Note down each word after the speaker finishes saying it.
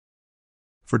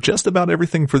for just about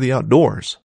everything for the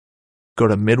outdoors. Go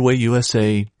to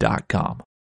MidwayUSA.com.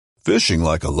 Fishing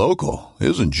like a local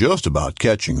isn't just about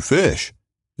catching fish.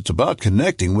 It's about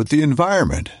connecting with the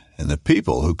environment and the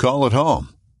people who call it home.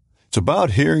 It's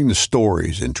about hearing the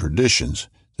stories and traditions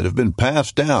that have been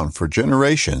passed down for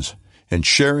generations and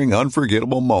sharing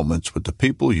unforgettable moments with the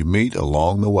people you meet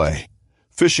along the way.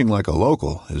 Fishing like a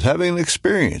local is having an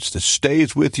experience that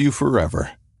stays with you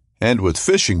forever. And with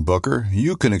Fishing Booker,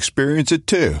 you can experience it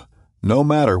too, no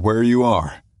matter where you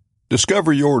are.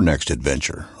 Discover your next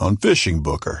adventure on Fishing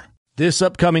Booker. This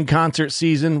upcoming concert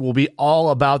season will be all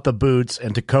about the boots,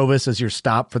 and Tecovas is your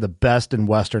stop for the best in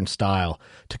Western style.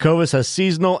 Tecovas has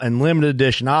seasonal and limited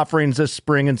edition offerings this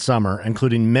spring and summer,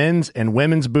 including men's and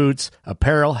women's boots,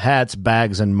 apparel, hats,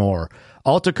 bags, and more.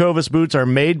 All Tecovas boots are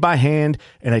made by hand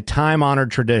in a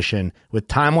time-honored tradition with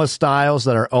timeless styles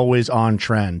that are always on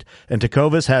trend. And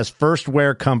Tecovas has first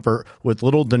wear comfort with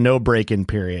little to no break-in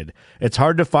period. It's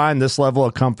hard to find this level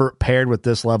of comfort paired with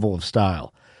this level of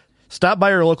style. Stop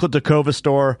by your local Tecovas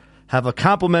store, have a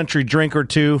complimentary drink or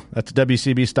two, that's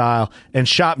WCB style, and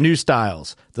shop new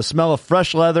styles. The smell of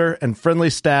fresh leather and friendly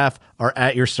staff are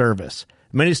at your service.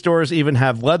 Many stores even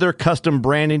have leather custom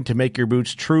branding to make your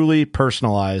boots truly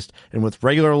personalized. And with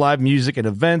regular live music and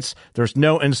events, there's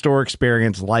no in-store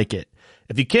experience like it.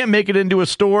 If you can't make it into a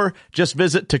store, just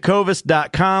visit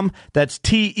Tecovas.com. That's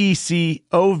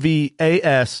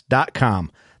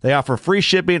TECOVAS.com. They offer free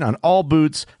shipping on all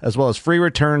boots, as well as free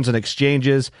returns and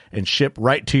exchanges, and ship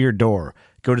right to your door.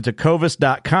 Go to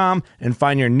Tecovas.com and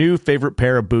find your new favorite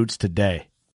pair of boots today.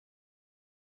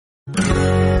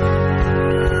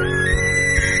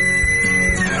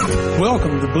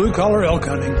 Welcome to Blue Collar Elk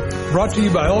Hunting, brought to you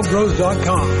by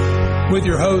ElkBros.com, with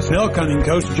your host and elk hunting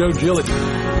coach, Joe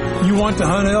Gilligan. You want to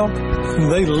hunt elk?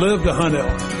 They live to hunt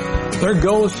elk. Their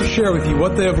goal is to share with you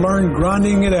what they have learned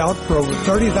grinding it out for over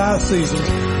 35 seasons,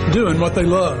 doing what they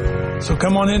love. So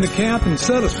come on into camp and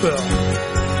set a spell.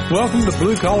 Welcome to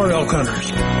Blue Collar Elk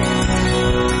Hunters.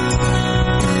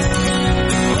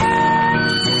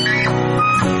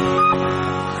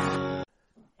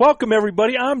 Welcome,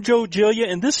 everybody. I'm Joe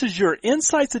Gillia, and this is your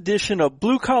Insights edition of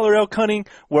Blue Collar Elk Hunting,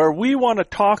 where we want to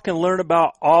talk and learn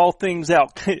about all things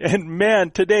elk. And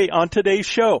man, on today's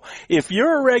show, if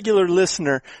you're a regular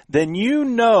listener, then you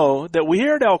know that we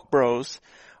here at Elk Bros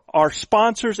are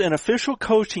sponsors and official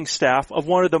coaching staff of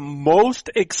one of the most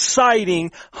exciting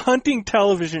hunting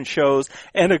television shows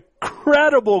and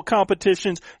incredible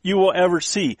competitions you will ever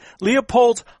see.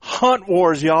 Leopold's Hunt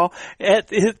Wars, y'all.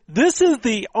 This is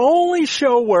the only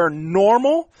show where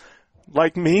normal,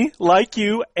 like me, like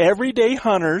you, everyday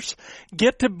hunters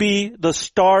get to be the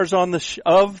stars of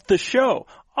the show.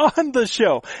 On the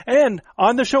show. And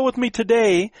on the show with me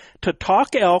today to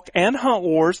talk elk and Hunt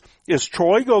Wars is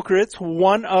Troy Gokeritz,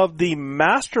 one of the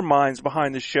masterminds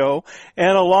behind the show,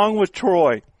 and along with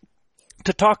Troy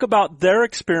to talk about their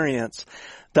experience,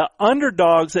 the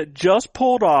underdogs that just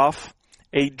pulled off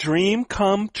a dream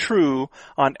come true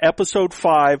on episode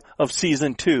 5 of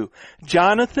season 2.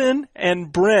 Jonathan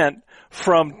and Brent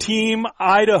from Team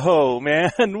Idaho,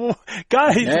 man.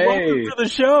 Guys, welcome to the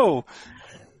show.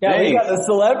 Yeah, we got the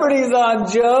celebrities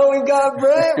on, Joe. We've got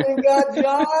Brett. We've got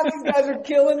John. These guys are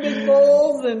killing big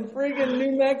bulls in freaking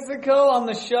New Mexico on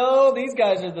the show. These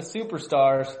guys are the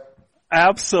superstars.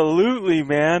 Absolutely,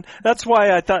 man. That's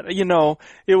why I thought,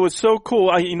 it was so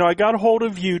cool. I got a hold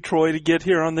of you, Troy, to get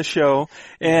here on the show,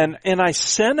 and I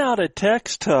sent out a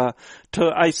text I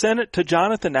sent it to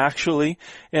Jonathan, actually,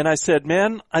 and I said,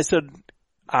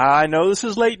 I know this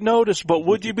is late notice, but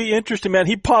would you be interested, man?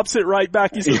 He pops it right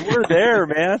back. He says, we're there,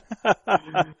 man.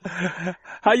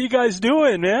 How you guys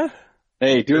doing, man?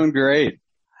 Hey, doing great.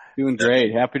 Doing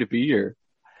great. Happy to be here.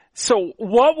 So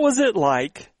what was it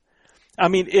like? I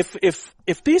mean, if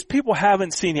these people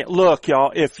haven't seen it, look,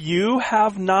 y'all, if you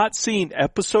have not seen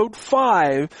episode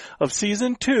 5 of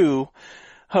season 2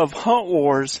 of Hunt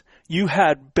Wars, you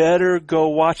had better go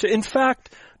watch it. In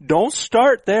fact, don't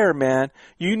start there, man.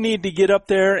 You need to get up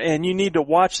there and you need to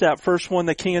watch that first one,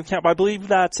 the King of the Camp. I believe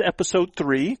that's episode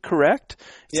 3, correct?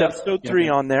 It's episode 3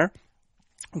 on there.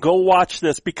 Go watch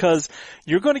this because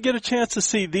you're going to get a chance to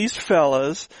see these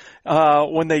fellas,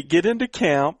 when they get into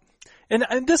camp.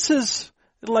 And this is,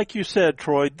 like you said,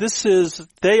 Troy,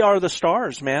 they are the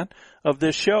stars, man, of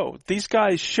this show. These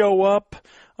guys show up.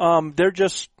 They're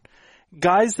just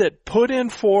guys that put in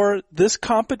for this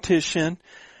competition,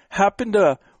 happen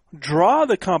to draw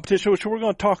the competition, which we're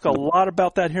going to talk a lot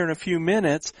about that here in a few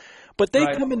minutes. But they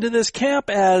come into this camp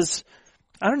as,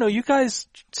 I don't know, you guys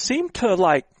seem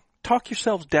to talk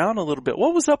yourselves down a little bit.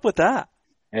 What was up with that?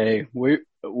 Hey, we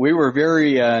were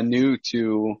very new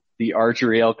to the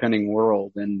archery elk hunting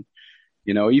world. And,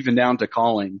 you know, even down to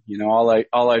calling, you know,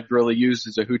 all I'd really used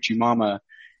is a hoochie mama.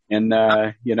 And,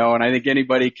 you know, and I think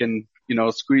anybody can, you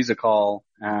know, squeeze a call.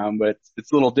 But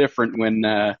it's a little different when,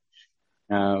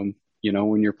 you know,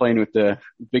 when you're playing with the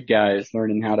big guys,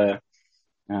 learning how to,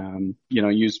 you know,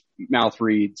 use mouth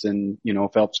reads and, you know,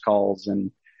 Phelps calls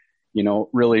and, you know,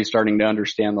 really starting to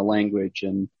understand the language.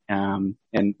 And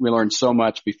we learned so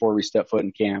much before we stepped foot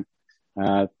in camp,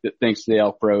 thanks to the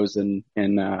Elk Bros and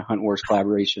Hunt Wars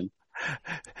collaboration.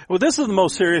 Well, this is the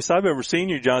most serious I've ever seen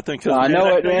you, Jonathan. I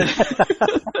know it, man.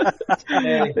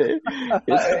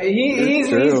 He's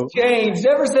changed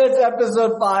ever since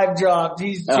episode 5 dropped.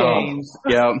 He's changed.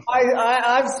 Yeah.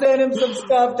 I've sent him some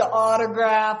stuff to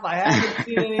autograph. I haven't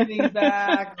seen anything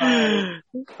back. I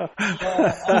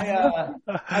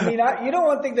mean, you know,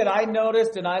 one thing that I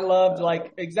noticed and I loved,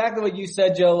 like exactly what you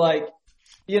said, Joe, like,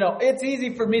 you know, it's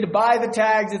easy for me to buy the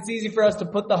tags. It's easy for us to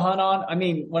put the hunt on. I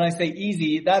mean, when I say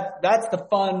easy, that's the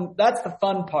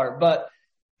fun part. But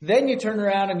then you turn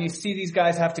around and you see these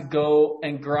guys have to go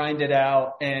and grind it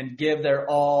out and give their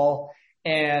all.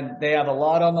 And they have a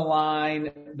lot on the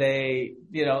line. They,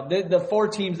 you know, the 4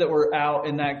 teams that were out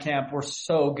in that camp were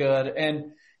so good.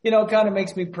 And, you know, it kind of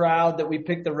makes me proud that we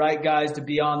picked the right guys to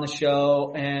be on the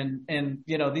show. And,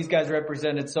 you know, these guys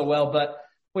represented so well. But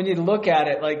when you look at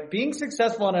it, like being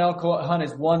successful on an elk hunt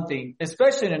is one thing,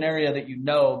 especially in an area that you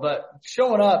know, but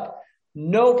showing up,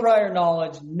 no prior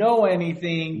knowledge, no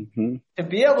anything, to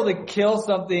be able to kill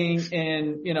something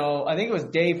in, you know, I think it was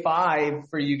day 5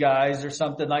 for you guys or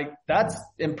something, like that's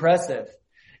impressive.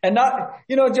 And not,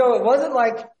 you know, Joe, it wasn't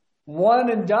like one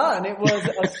and done. It was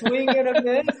a swing and a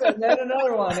miss and then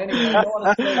another one. Anyway, I don't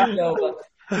want to say it, Joe, but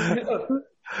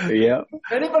yeah.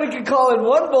 Anybody can call in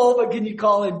 1 bull, but can you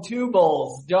call in 2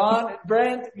 bulls? John,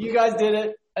 Brent, you guys did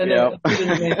it. And then you did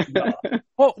an amazing job.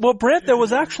 Well, Brent, there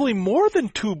was actually more than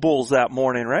 2 bulls that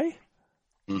morning, right?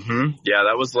 Mm-hmm. Yeah,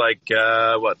 that was like,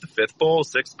 the 5th bull,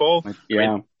 6th bull? Yeah.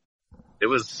 I mean, it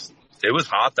was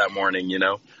hot that morning, you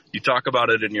know. You talk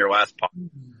about it in your last pod.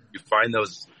 You find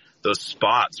those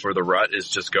spots where the rut is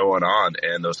just going on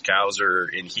and those cows are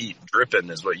in heat, dripping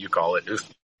is what you call it.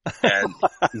 And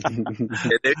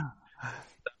we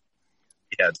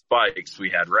had spikes,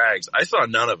 we had rags. I saw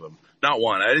none of them, not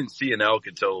one. I didn't see an elk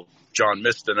until John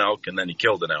missed an elk and then he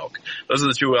killed an elk. Those are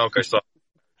the 2 elk I saw.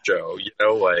 Joe, you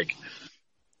know, like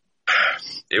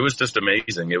it was just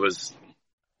amazing. It was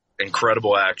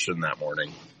incredible action that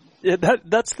morning. Yeah,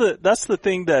 that's the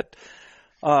thing that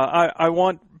I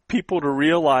want people to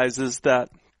realize is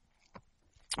that,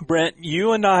 Brent,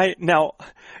 you and I now.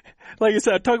 Like I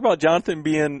said, I talk about Jonathan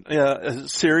being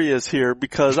serious here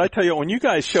because I tell you, when you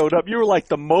guys showed up, you were like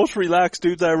the most relaxed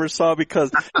dudes I ever saw because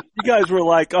you guys were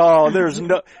like, oh, there's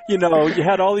no, you know, you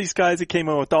had all these guys that came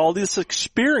in with all this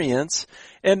experience.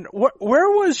 And where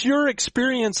was your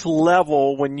experience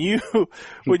level when you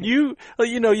you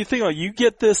think, oh, you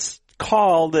get this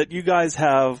call that you guys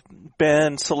have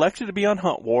been selected to be on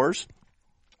Hunt Wars.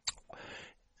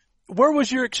 Where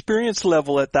was your experience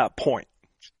level at that point?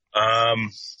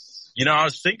 You know, I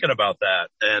was thinking about that,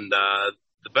 and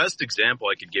the best example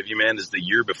I could give you, man, is the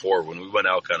year before when we went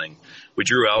elk hunting. We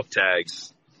drew elk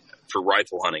tags for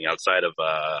rifle hunting outside of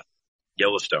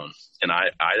Yellowstone in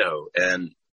Idaho,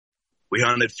 and we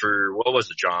hunted for, what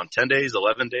was it, John, 10 days,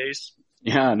 11 days?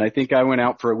 Yeah, and I think I went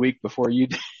out for a week before you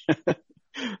did.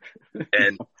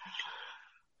 And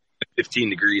 15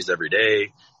 degrees every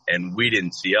day, and we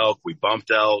didn't see elk. We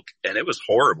bumped elk, and it was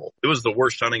horrible. It was the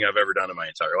worst hunting I've ever done in my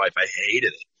entire life. I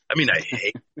hated it. I mean, I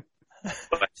hate it.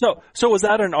 So was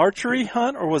that an archery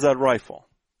hunt or was that rifle?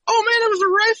 Oh man, it was a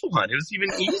rifle hunt. It was even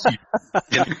easier.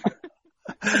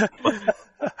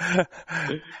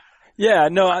 Yeah,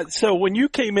 no, so when you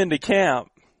came into camp,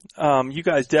 you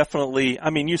guys definitely, I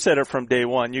mean, you said it from day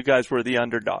one, you guys were the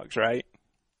underdogs, right?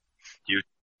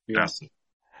 Yeah.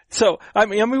 So, I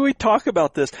mean, we talk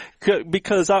about this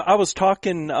because I was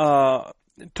talking,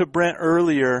 to Brent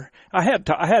earlier. I had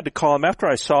to call him after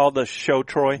I saw the show,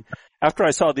 Troy. After I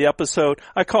saw the episode,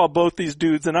 I called both these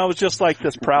dudes and I was just like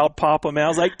this proud papa, man. I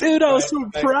was like, dude, I was so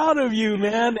proud of you,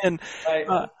 man. And,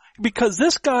 because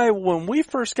this guy, when we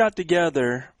first got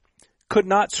together, could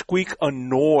not squeak a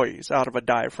noise out of a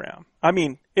diaphragm. I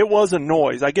mean, it was a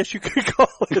noise. I guess you could call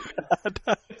it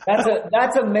that.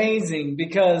 That's amazing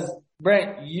because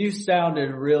Brent, you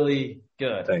sounded really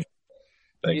good. Thanks.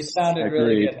 You sounded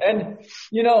really good. And,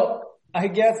 you know, I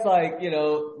guess that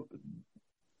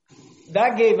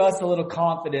gave us a little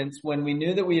confidence when we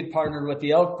knew that we had partnered with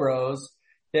the Elk Bros,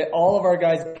 that all of our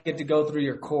guys get to go through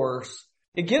your course.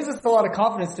 it gives us a lot of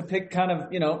confidence to pick kind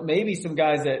of, maybe some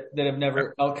guys that have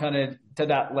never elk hunted to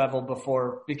that level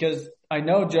before, because I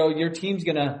know, Joe, your team's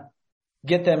going to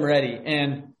get them ready.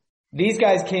 And these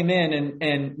guys came in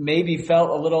and maybe felt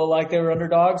a little like they were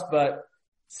underdogs, but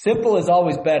simple is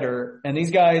always better. And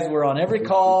these guys were on every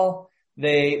call.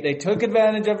 They took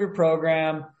advantage of your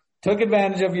program, took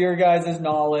advantage of your guys'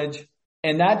 knowledge.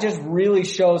 And that just really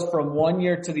shows from one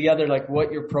year to the other, like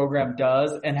what your program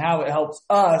does and how it helps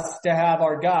us to have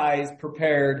our guys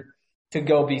prepared to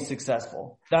go be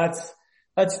successful. That's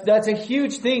a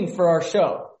huge thing for our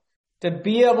show, to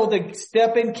be able to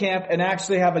step in camp and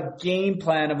actually have a game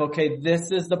plan of, okay,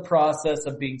 this is the process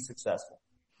of being successful.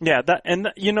 Yeah.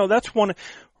 That's one.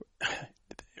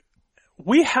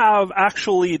 We have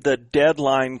actually the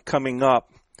deadline coming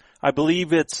up. I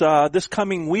believe it's, this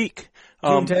coming week.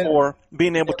 For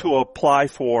being able to apply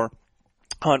for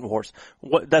Hunt Wars.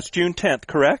 That's June 10th,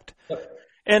 correct? Yep.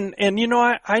 And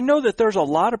I know that there's a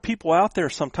lot of people out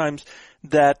there sometimes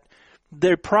that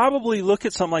they probably look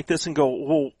at something like this and go,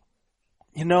 well,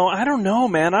 I don't know,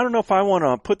 man. I don't know if I want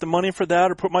to put the money for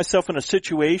that or put myself in a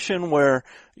situation where,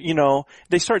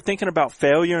 they start thinking about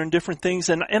failure and different things.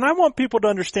 And I want people to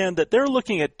understand that they're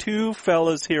looking at two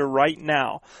fellas here right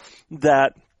now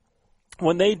that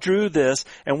when they drew this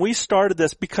and we started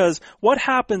this, because what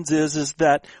happens is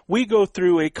that we go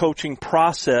through a coaching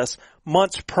process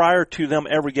months prior to them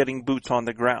ever getting boots on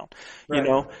the ground,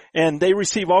 right. And they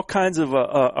receive all kinds of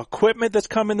equipment that's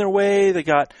coming their way. They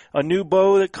got a new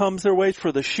bow that comes their way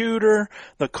for the shooter.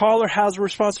 The caller has a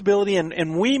responsibility,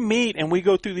 and we meet and we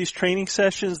go through these training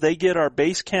sessions. They get our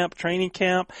base camp, training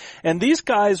camp, and these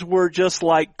guys were just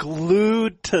like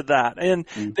glued to that. And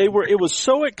it was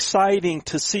so exciting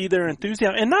to see their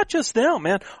enthusiasm, and not just them,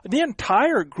 man. The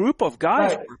entire group of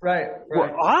guys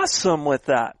were awesome with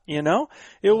that,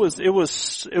 It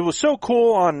was so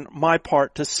cool on my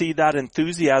part to see that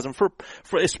enthusiasm for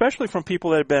especially from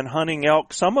people that have been hunting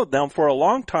elk, some of them for a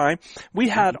long time. We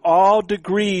had all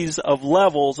degrees of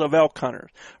levels of elk hunters,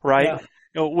 right?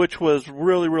 Yeah. Which was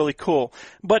really, really cool.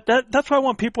 But that's what I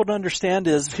want people to understand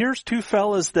is here's two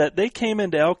fellas that they came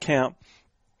into elk camp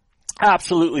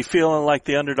absolutely feeling like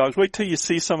the underdogs. Wait till you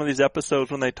see some of these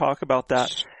episodes when they talk about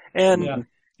that. And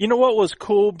you know what was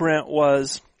cool, Brent,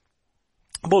 was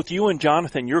both you and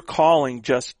Jonathan, your calling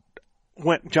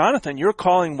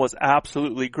was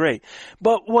absolutely great.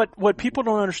 But what people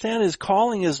don't understand is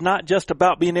calling is not just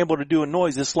about being able to do a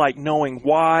noise. It's like knowing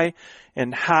why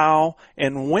and how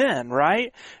and when,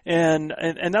 right? And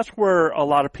that's where a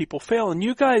lot of people fail. And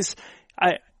you guys,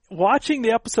 watching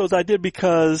the episodes I did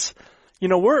because,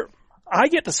 I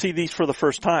get to see these for the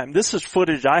first time. This is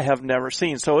footage I have never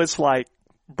seen. So it's like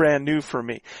brand new for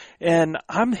me. And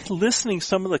I'm listening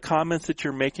some of the comments that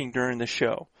you're making during the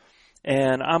show.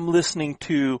 And I'm listening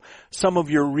to some of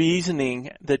your reasoning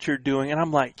that you're doing. And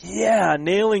I'm like, yeah,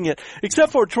 nailing it.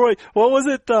 Except for Troy, what was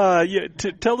it?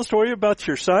 Tell the story about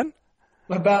your son.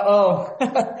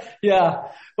 Yeah.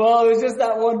 Well, it was just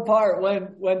that one part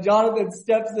when Jonathan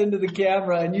steps into the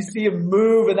camera and you see him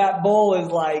move and that bull is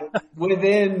like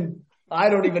within, I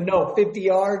don't even know, 50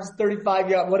 yards, 35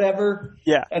 yards, whatever.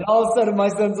 Yeah. And all of a sudden my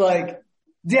son's like,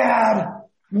 Dad,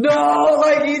 no,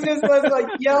 like he just was like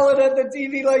yelling at the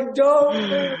TV, like don't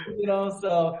move,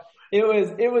 so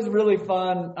it was really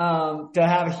fun, to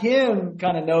have him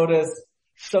kind of notice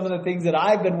some of the things that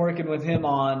I've been working with him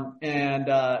on.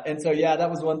 And so, yeah, that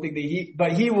was one thing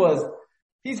that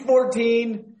he's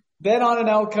 14. Been on an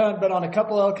elk hunt, been on a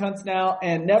couple elk hunts now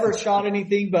and never shot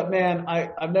anything, but man,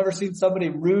 I've never seen somebody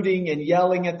rooting and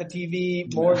yelling at the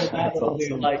TV more than that little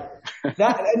dude. Like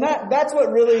that, and that's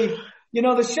what really,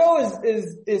 the show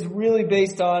is really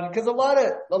based on, cause a lot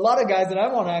of guys, and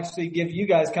I want to actually give you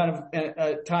guys kind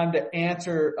of time to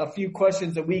answer a few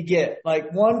questions that we get.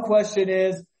 Like one question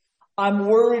is, I'm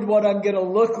worried what I'm going to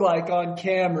look like on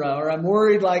camera, or I'm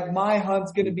worried like my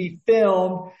hunt's going to be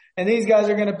filmed and these guys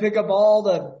are going to pick up all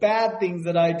the bad things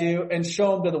that I do and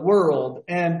show them to the world.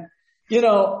 And,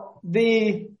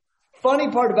 the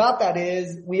funny part about that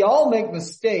is we all make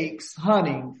mistakes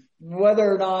hunting,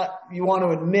 whether or not you want to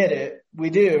admit it. We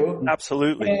do.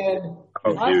 Absolutely. And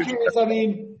I'm curious,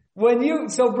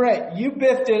 so Brent, you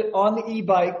biffed it on the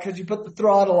e-bike because you put the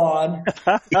throttle on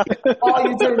while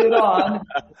you turned it on,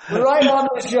 right on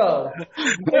the show.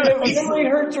 Did it really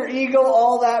hurt your ego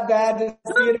all that bad to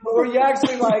see it? Or were you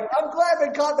actually like, I'm glad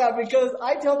they caught that, because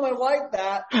I tell my wife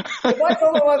that. If I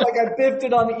told my wife like I biffed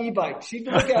it on the e-bike, she'd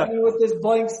look at me with this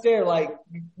blank stare like,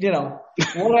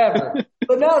 whatever.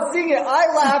 But now seeing it,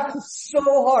 I laughed so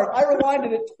hard. I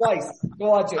rewinded it twice to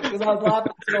watch it because I was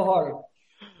laughing so hard.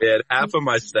 And half of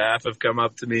my staff have come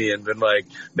up to me and been like,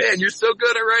 "Man, you're so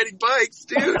good at riding bikes,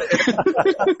 dude."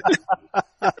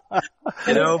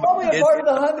 You know, it's probably a part of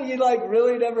the hunt that you like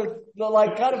really never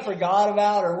like kind of forgot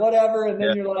about or whatever. And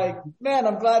then you're like, man,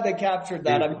 I'm glad they captured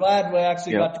that. I'm glad we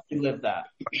actually got to relive that.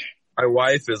 My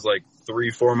wife is like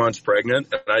 3-4 months pregnant,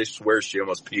 and I swear she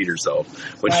almost peed herself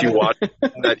when she watched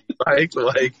that bike.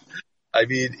 Like, I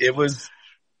mean, man,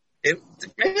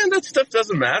 that stuff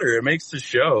doesn't matter. It makes the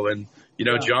show. And, you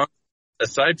know, John,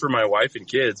 aside from my wife and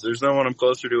kids, there's no one I'm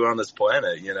closer to on this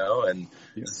planet, you know, and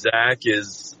Zach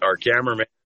is our cameraman.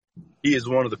 He is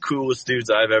one of the coolest dudes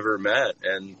I've ever met.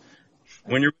 And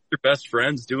when you're with your best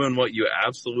friends doing what you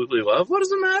absolutely love, what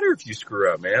does it matter if you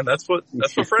screw up, man? That's what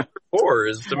friends are for,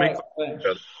 is to make fun of each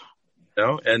other. You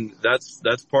know, and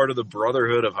that's part of the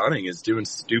brotherhood of hunting, is doing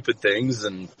stupid things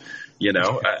and, you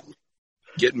know,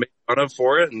 getting made fun of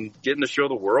for it and getting to show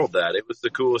the world that it was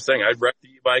the coolest thing. I'd wreck the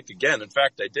e-bike again. In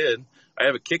fact, I did. I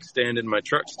have a kickstand in my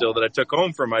truck still that I took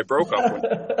home from my broke off one.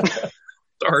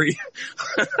 Sorry.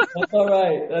 That's all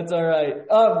right. That's all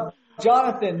right.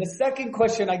 Jonathan, the second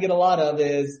question I get a lot of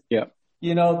is,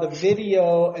 you know, the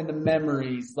video and the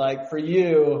memories. Like for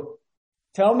you,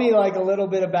 tell me like a little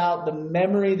bit about the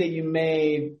memory that you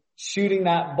made shooting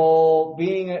that bull,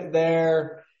 being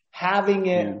there, having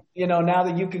it, you know, now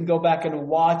that you can go back and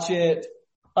watch it.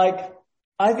 Like,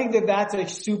 I think that that's a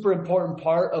super important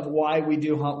part of why we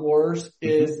do Hunt Wars,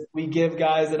 is we give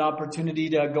guys an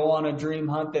opportunity to go on a dream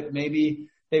hunt that maybe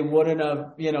they wouldn't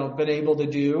have, you know, been able to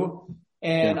do.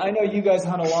 And I know you guys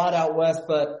hunt a lot out west,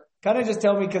 but kind of just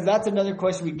tell me, because that's another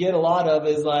question we get a lot of,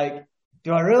 is like,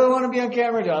 do I really want to be on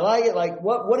camera? Do I like it? Like,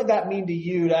 what did that mean to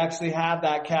you to actually have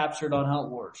that captured on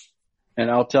Hunt Wars? And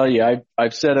I'll tell you,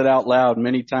 I've said it out loud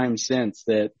many times since,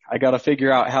 that I got to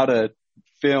figure out how to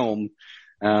film,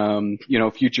 you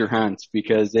know, future hunts,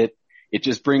 because it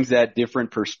just brings that different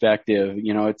perspective.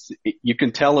 You know, you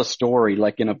can tell a story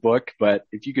like in a book, but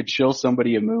if you could show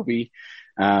somebody a movie,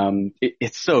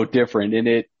 it's so different, and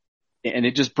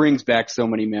it just brings back so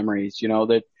many memories, you know,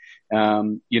 that,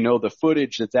 you know, the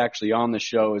footage that's actually on the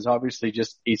show is obviously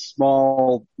just a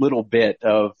small little bit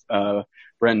of,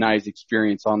 Brent and I's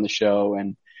experience on the show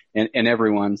and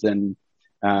everyone's, and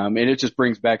it just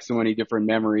brings back so many different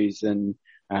memories, and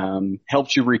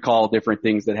helps you recall different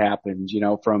things that happened, you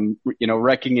know, from, you know,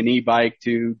 wrecking an e-bike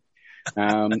to,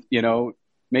 you know,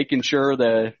 making sure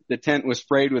the tent was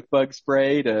sprayed with bug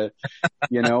spray, to,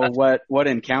 you know, what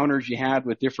encounters you had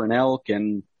with different elk,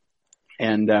 and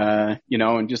you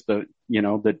know, and just the, you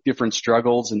know, the different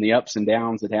struggles and the ups and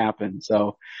downs that happen.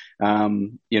 So,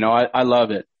 you know, I love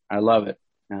it. I love it.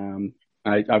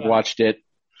 I've watched it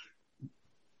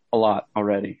a lot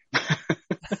already.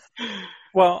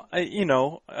 Well, you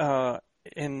know,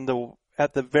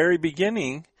 at the very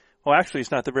beginning, well, actually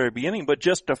it's not the very beginning, but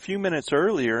just a few minutes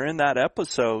earlier in that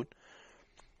episode,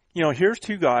 you know, here's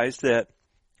two guys that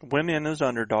went in as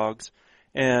underdogs,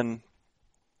 and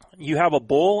you have a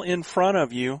bull in front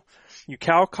of you, you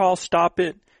cow call, stop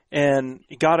it, and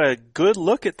you got a good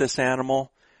look at this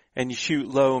animal, and you shoot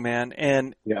low, man.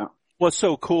 And what's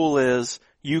so cool is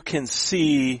you can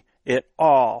see it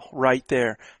all right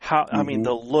there. How, I mean,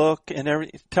 the look and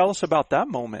everything. Tell us about that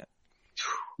moment.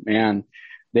 Man,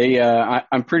 they,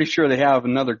 I'm pretty sure they have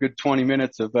another good 20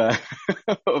 minutes of,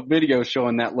 of video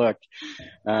showing that look.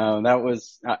 That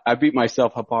was, I beat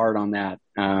myself up hard on that.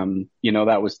 You know,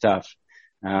 that was tough.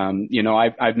 You know,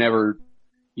 I've never,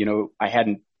 you know, I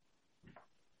hadn't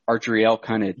archery elk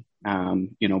hunted,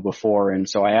 you know, before. And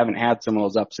so I haven't had some of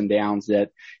those ups and downs that,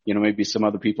 you know, maybe some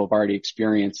other people have already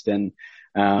experienced. And,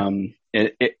 and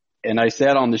I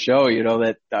said on the show, you know,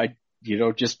 that I, you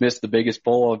know, just missed the biggest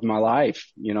bull of my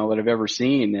life, you know, that I've ever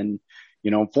seen. And,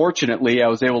 you know, fortunately I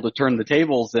was able to turn the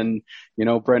tables, and, you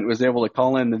know, Brent was able to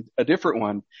call in a different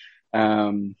one.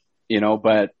 You know,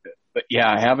 but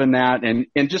yeah, having that and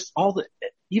just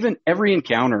even every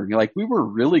encounter, like we were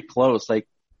really close, like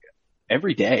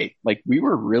every day, like we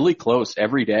were really close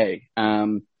every day.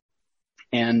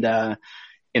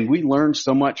 And we learned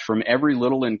so much from every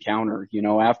little encounter, you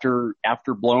know, after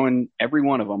blowing every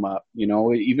one of them up, you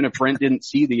know, even if Brent didn't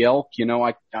see the elk, you know,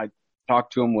 I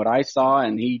talked to him what I saw,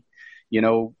 and he, you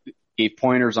know, gave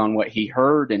pointers on what he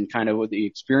heard and kind of what the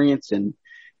experience and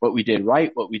what we did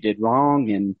right, what we did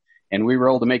wrong. And we were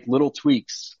able to make little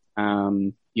tweaks,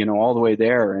 you know, all the way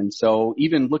there. And so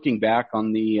even looking back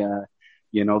on the,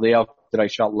 you know, the elk that I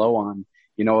shot low on,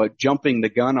 you know, jumping the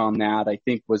gun on that, I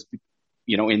think was,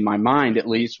 you know, in my mind at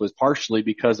least, was partially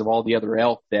because of all the other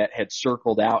elk that had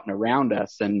circled out and around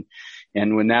us. And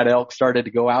when that elk started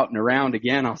to go out and around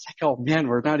again, I was like, oh man,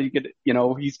 we're not even gonna, you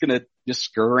know, he's going to just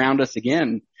scurry around us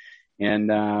again.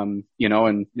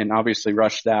 and obviously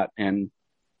rushed that, and,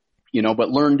 but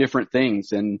learn different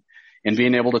things, and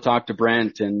being able to talk to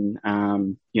Brent, and,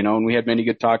 and we had many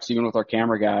good talks even with our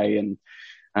camera guy, and,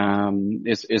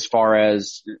 as far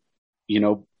as,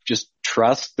 just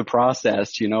trust the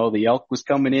process, the elk was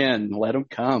coming in, let them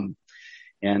come.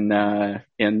 And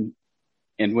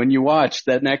when you watch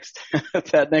that next,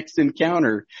 that next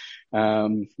encounter,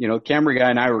 camera guy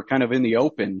and I were kind of in the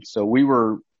open. So we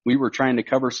were trying to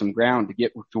cover some ground to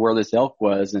get to where this elk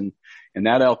was. And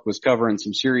that elk was covering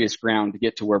some serious ground to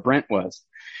get to where Brent was.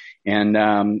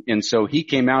 And so he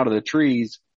came out of the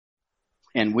trees,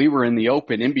 and we were in the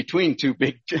open in between two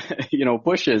big,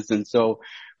 bushes. And so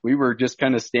we were just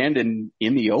kind of standing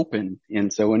in the open.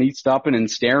 And so when he's stopping and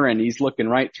staring, he's looking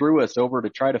right through us over to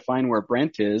try to find where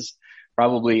Brent is,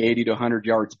 probably 80 to 100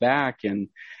 yards back. And,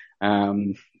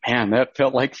 man, that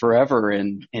felt like forever.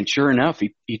 And sure enough,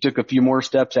 he took a few more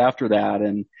steps after that.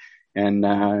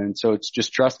 And so it's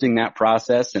just trusting that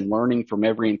process and learning from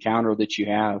every encounter that you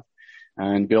have,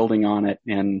 and building on it.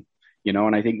 And,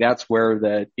 and I think that's where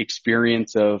the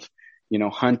experience of,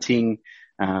 hunting,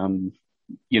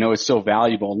 is so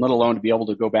valuable, let alone to be able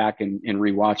to go back and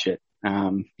rewatch it,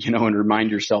 and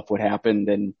remind yourself what happened,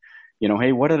 and,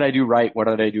 hey, what did I do right? What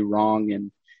did I do wrong?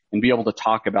 And be able to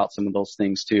talk about some of those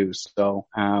things too. So,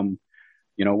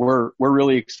 we're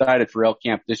really excited for elk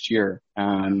camp this year.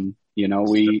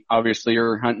 We obviously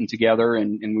are hunting together,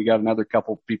 and we got another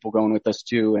couple people going with us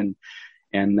too. And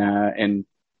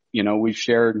we've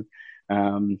shared,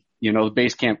 the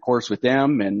base camp course with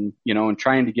them, and, and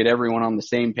trying to get everyone on the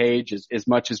same page as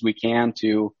much as we can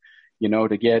to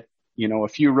get, a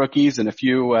few rookies and a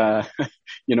few,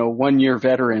 1-year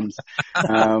veterans,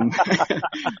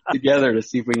 together to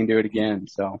see if we can do it again.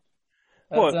 So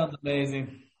that sounds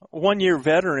amazing. 1-year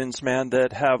veterans, man,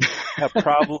 that have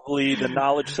probably the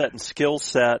knowledge set and skill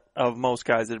set of most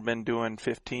guys that have been doing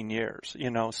 15 years,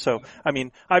 So, I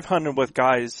mean, I've hunted with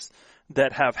guys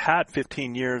that have had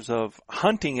 15 years of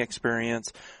hunting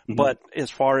experience, but as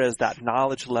far as that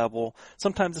knowledge level,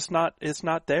 sometimes it's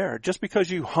not there. Just because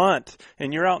you hunt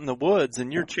and you're out in the woods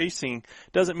and you're chasing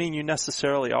doesn't mean you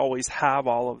necessarily always have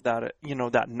all of that,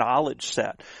 that knowledge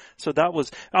set. So that was,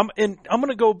 I'm going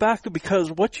to go back to, because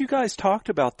what you guys talked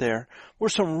about there were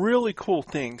some really cool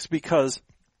things, because,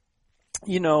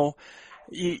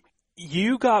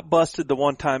 you got busted the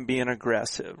one time being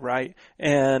aggressive, right?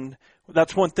 And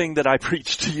that's one thing that I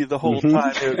preached to you the whole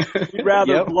time. You'd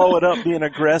rather blow it up being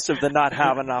aggressive than not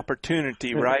have an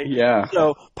opportunity, right? Yeah.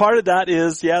 So part of that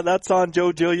is, that's on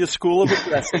Joe Gillia's School of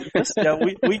Aggressiveness.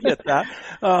 We get that.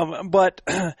 But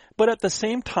at the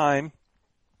same time,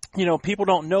 people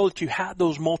don't know that you had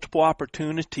those multiple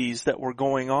opportunities that were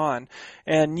going on.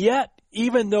 And yet,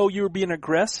 even though you were being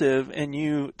aggressive and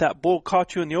that bull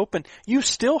caught you in the open, you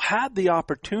still had the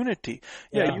opportunity.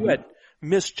 Yeah, you had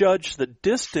misjudged the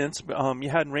distance. You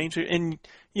hadn't ranged it. And,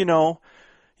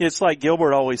 it's like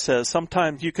Gilbert always says,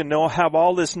 sometimes you can have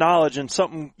all this knowledge and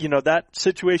something, that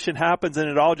situation happens and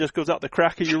it all just goes out the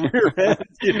crack of your rear head,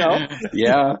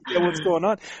 Yeah. What's going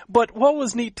on. But what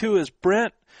was neat too is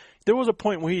Brent, there was a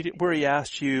point where he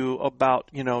asked you about,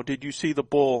 did you see the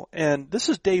bull? And this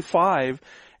is day 5.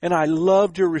 And I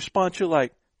loved your response. You're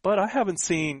like, but I haven't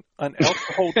seen an elk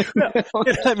the whole trip.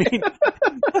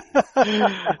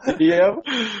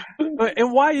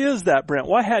 And why is that, Brent?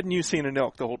 Why hadn't you seen an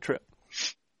elk the whole trip?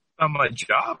 On my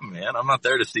job, man. I'm not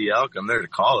there to see elk. I'm there to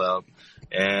call elk.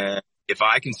 And if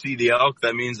I can see the elk,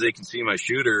 that means they can see my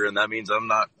shooter, and that means I'm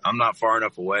not far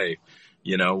enough away.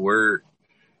 It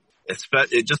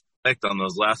just effect on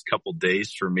those last couple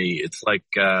days for me. It's like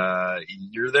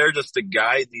you're there just to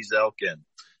guide these elk in.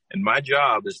 And my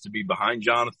job is to be behind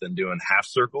Jonathan doing half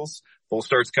circles. Bull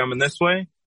starts coming this way.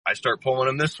 I start pulling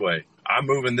him this way. I'm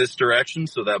moving this direction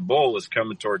so that bull is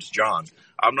coming towards John.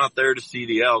 I'm not there to see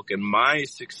the elk. And my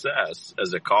success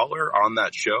as a caller on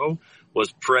that show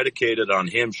was predicated on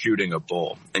him shooting a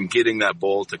bull and getting that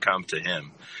bull to come to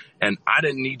him. And I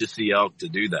didn't need to see elk to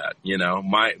do that.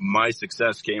 My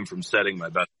success came from setting my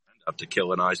best friend up to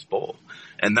kill a nice bull.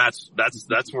 And that's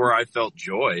where I felt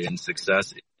joy and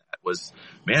success. Was,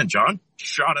 man, John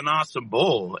shot an awesome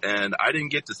bull, and I didn't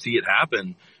get to see it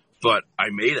happen, but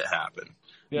I made it happen.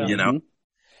 Yeah.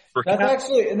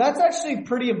 That's actually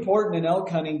pretty important in elk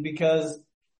hunting, because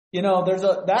there's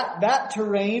that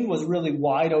terrain was really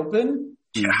wide open,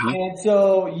 and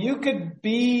so you could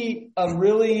put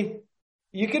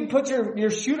your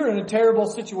shooter in a terrible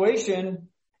situation.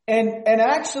 And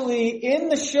actually in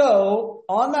the show,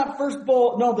 on that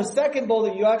the second bull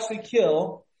that you actually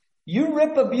kill, you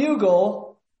rip a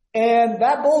bugle And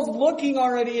that bull's looking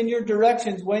already in your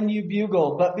directions when you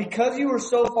bugle. But because you were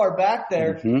so far back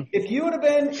there, if you would have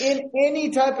been in any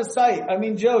type of sight, I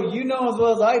mean, Joe, you know as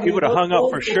well as I do. He would have hung up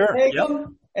for sure. Yep.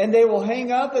 And they will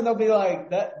hang up and they'll be like,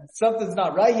 that something's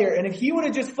not right here. And if he would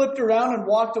have just flipped around and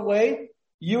walked away,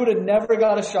 you would have never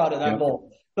got a shot at that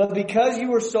bull. But because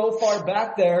you were so far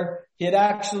back there, it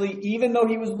actually, even though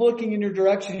he was looking in your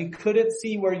direction, he couldn't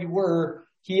see where you were.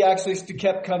 He actually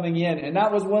kept coming in. And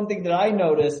that was one thing that I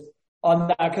noticed on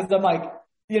that, because I'm like,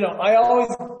 you know, I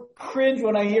always cringe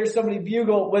when I hear somebody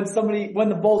bugle when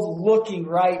the bull's looking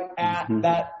right at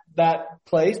that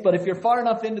place. But if you're far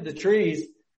enough into the trees,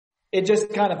 it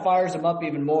just kind of fires them up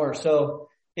even more. So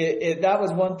that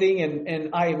was one thing. And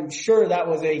I am sure that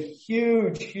was a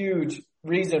huge, huge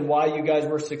reason why you guys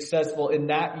were successful in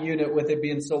that unit with it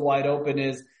being so wide open,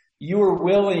 is you were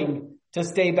willing to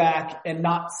stay back and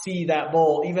not see that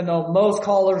bull, even though most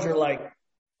callers are like,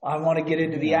 I want to get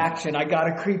into the action. I got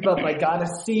to creep up. I got to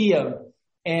see him.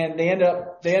 And they end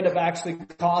up actually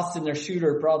costing their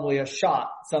shooter probably a shot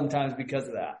sometimes because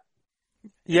of that.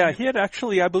 Yeah, he had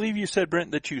actually, I believe you said,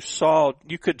 Brent, that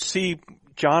you could see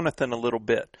Jonathan a little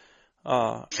bit,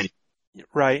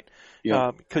 right?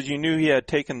 Yeah. Because you knew he had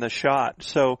taken the shot.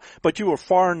 So, but you were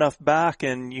far enough back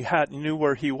and you knew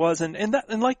where he was.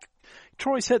 And like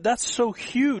Troy said, that's so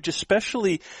huge,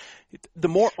 especially the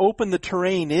more open the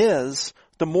terrain is,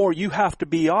 the more you have to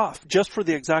be off, just for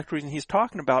the exact reason he's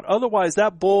talking about. Otherwise,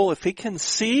 that bull, if he can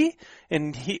see,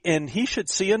 and he should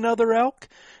see another elk,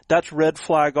 that's red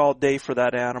flag all day for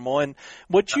that animal. And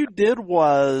what you did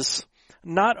was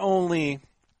not only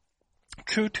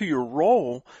true to your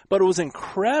role, but it was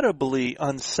incredibly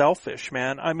unselfish,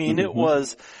 man. I mean, it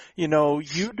was, you know,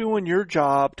 you doing your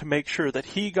job to make sure that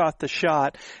he got the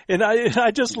shot. And I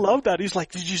just love that. He's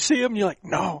like, did you see him? You're like,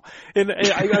 no. And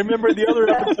I remember the other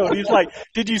episode, he's like,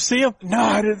 did you see him? No,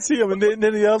 I didn't see him. And then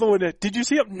the other one, did you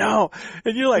see him? No.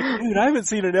 And you're like, dude, I haven't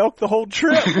seen an elk the whole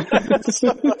trip.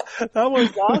 That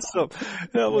was awesome.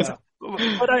 That was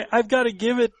But I've got to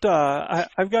give it,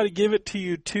 I've got to give it to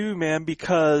you too, man,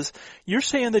 because you're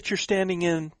saying that you're standing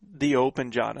in the open,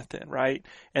 Jonathan, right?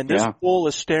 And this bull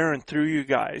is staring through you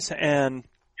guys, and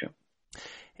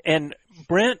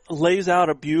Brent lays out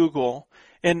a bugle,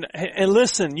 and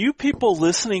listen, you people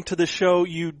listening to the show,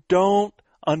 you don't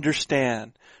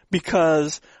understand,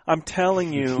 because I'm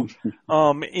telling you,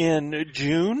 in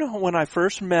June, when I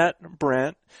first met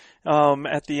Brent,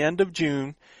 at the end of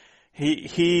June,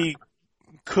 he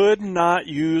could not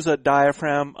use a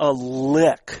diaphragm a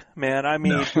lick, man. I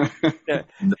mean,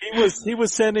 he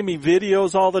was sending me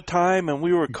videos all the time, and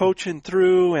we were coaching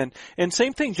through, and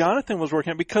same thing Jonathan was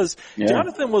working on, because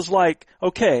Jonathan was like,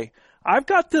 okay, I've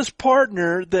got this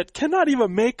partner that cannot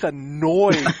even make a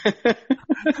noise.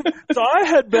 So I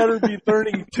had better be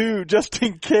learning too, just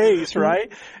in case,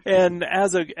 right? And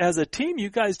as a team,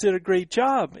 you guys did a great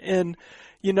job. And,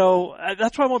 you know,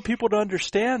 that's why I want people to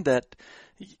understand that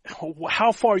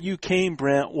how far you came,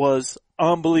 Brent, was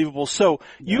unbelievable. So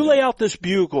you lay out this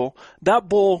bugle, that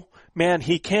bull, man,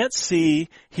 he can't see.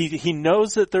 He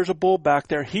knows that there's a bull back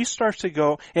there. He starts to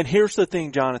go. And here's the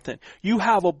thing, Jonathan. You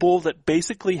have a bull that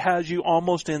basically has you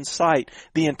almost in sight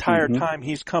the entire time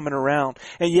he's coming around.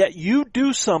 And yet you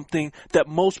do something that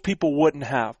most people wouldn't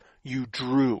have. You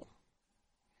drew.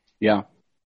 Yeah.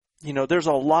 You know, there's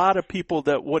a lot of people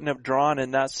that wouldn't have drawn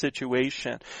in that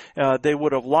situation. They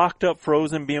would have locked up,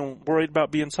 frozen, being worried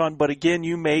about being sawn. But again,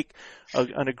 you make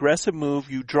an aggressive move.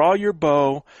 You draw your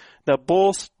bow. The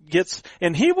bull gets,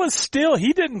 and he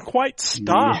didn't quite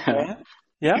stop, man.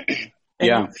 Yeah?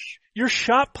 And your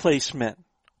shot placement.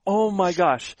 Oh my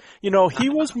gosh. You know, he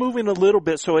was moving a little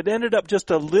bit, so it ended up just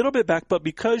a little bit back, but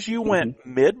because you went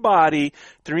mid-body,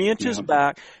 3 inches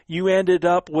back, you ended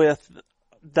up with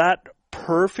that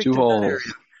perfect 2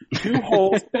 holes. 2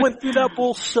 holes. Went through that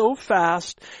bull so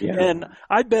fast, and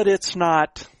I bet it's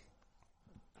not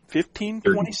 15,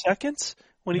 20 seconds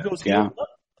when he goes up.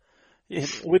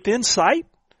 Within sight?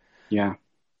 Yeah.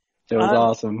 It was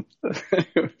awesome.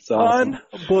 It was awesome.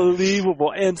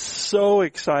 Unbelievable and so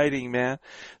exciting, man.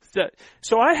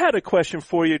 So I had a question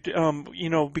for you, you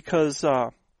know, because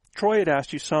Troy had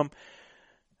asked you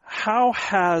how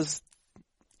has,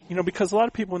 you know, because a lot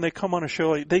of people when they come on a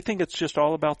show, they think it's just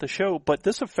all about the show, but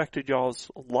this affected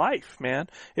y'all's life, man.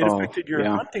 It affected your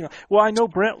hunting. Well, I know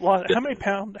Brent lost, how many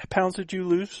pounds did you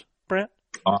lose, Brent?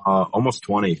 Almost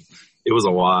 20. It was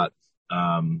a lot.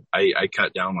 I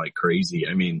cut down like crazy.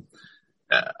 I mean,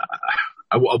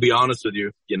 I'll be honest with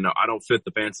you, you know, I don't fit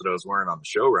the pants that I was wearing on the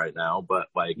show right now, but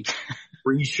like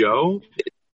pre-show,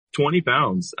 20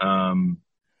 pounds.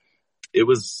 It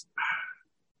was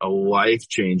a life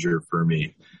changer for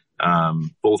me.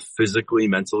 both physically,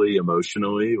 mentally,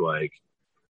 emotionally. Like,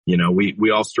 you know,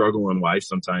 we all struggle in life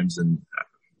sometimes, and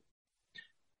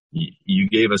you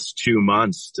gave us 2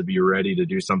 months to be ready to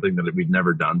do something that we'd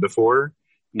never done before.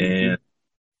 Mm-hmm. And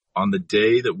on the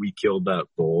day that we killed that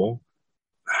bull,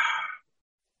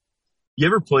 you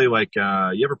ever play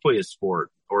a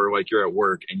sport, or like you're at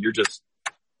work and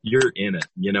you're in it.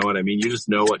 You know what I mean? You just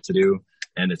know what to do,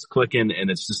 and it's clicking, and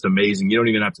it's just amazing. You don't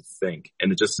even have to think,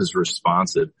 and it just is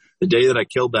responsive. The day that I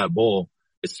killed that bull,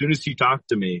 as soon as he talked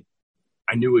to me,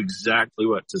 I knew exactly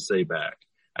what to say back.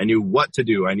 I knew what to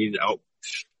do. I needed, oh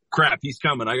crap, he's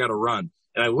coming. I got to run.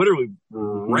 And I literally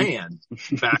ran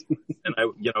back, and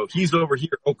he's over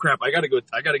here. Oh crap, I got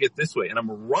to get this way. And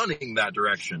I'm running that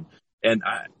direction. And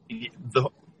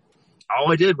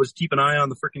all I did was keep an eye on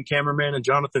the freaking cameraman and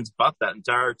Jonathan's butt that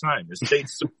entire time. It stayed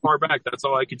so far back. That's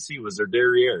all I could see was their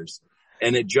derrieres.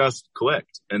 And it just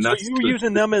clicked. And so you were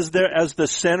using them as the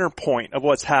center point of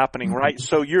what's happening, right?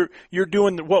 So you're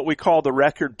doing what we call the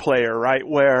record player, right?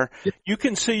 Where you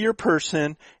can see your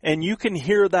person and you can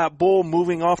hear that bull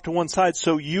moving off to one side.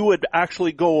 So you would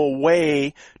actually go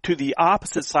away to the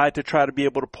opposite side to try to be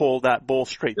able to pull that bull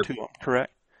straight to him,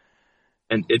 correct?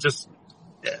 And it just,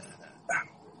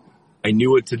 I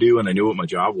knew what to do, and I knew what my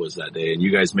job was that day. And you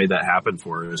guys made that happen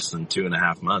for us in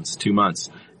 2.5 months, 2 months.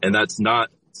 And that's not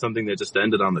something that just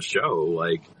ended on the show.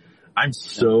 Like, I'm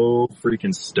so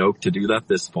freaking stoked to do that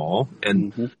this fall.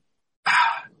 And,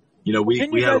 you know,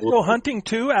 Didn't you guys go hunting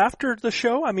too after the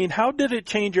show? I mean, how did it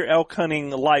change your elk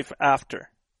hunting life after?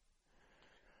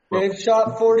 They've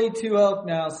shot 42 elk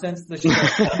now since the show.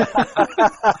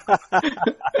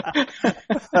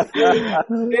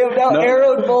 They have now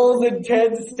arrowed bulls in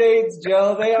 10 states,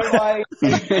 Joe. They are like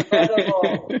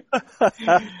incredible.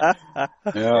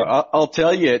 I'll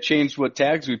tell you, it changed what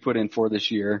tags we put in for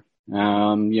this year.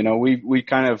 You know, we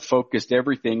kind of focused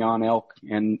everything on elk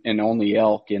and only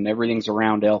elk, and everything's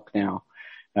around elk now.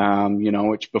 You know,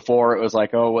 which before it was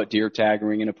like, oh, what deer tag are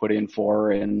we going to put in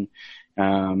for? And,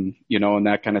 you know, and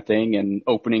that kind of thing. And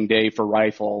opening day for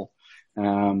rifle,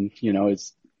 you know,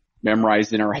 it's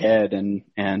memorized in our head, and,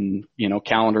 you know,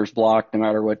 calendars blocked no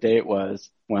matter what day it was.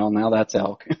 Well, now that's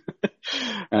elk.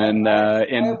 And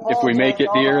if we make it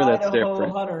deer, that's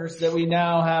different. Hunters that we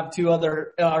now have 2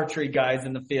 other archery guys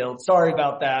in the field. Sorry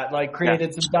about that. Like,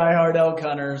 created some diehard elk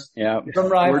hunters. Yeah. From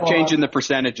rifle. We're changing the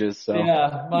percentages. So.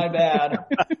 Yeah, my bad.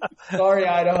 Sorry,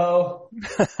 Idaho.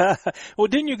 Well,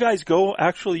 didn't you guys go,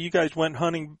 actually, you guys went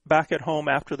hunting back at home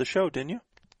after the show, didn't you?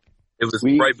 It was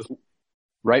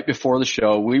right before the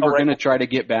show. We were going to try to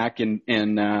get back, and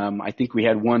I think we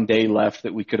had 1 day left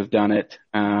that we could have done it,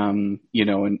 you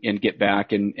know, and get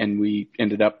back, and we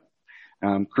ended up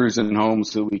cruising home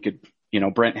so we could, you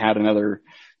know, Brent had another,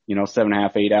 you know,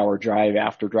 7.5, 8 hour drive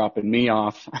after dropping me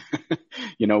off,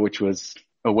 you know, which was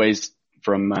a ways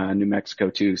from New Mexico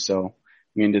too. So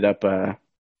we ended up,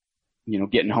 you know,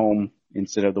 getting home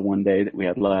instead of the 1 day that we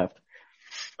had left.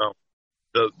 Oh.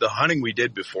 The hunting we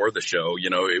did before the show, you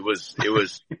know, it was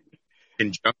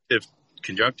conjunctive.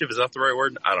 Conjunctive, is that the right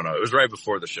word? I don't know. It was right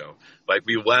before the show. Like,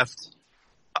 we left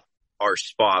our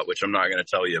spot, which I'm not going to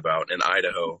tell you about, in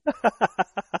Idaho,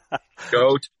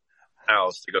 go to the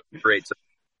house to go straight to,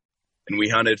 and we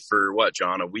hunted for what,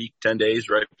 John, a week, 10 days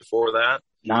right before that?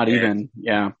 Not even,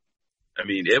 yeah. I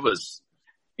mean,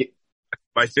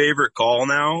 my favorite call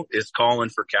now is calling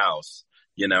for cows.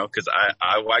 You know, because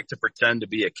I like to pretend to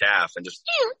be a calf and just,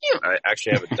 I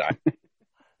actually have a die.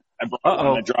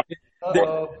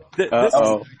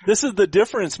 This is the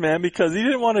difference, man, because he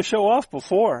didn't want to show off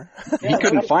before. He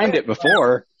couldn't find it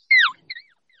before.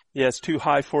 Yeah, it's too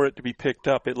high for it to be picked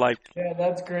up. Yeah,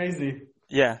 that's crazy.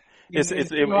 Yeah. It's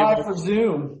too high for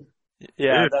Zoom.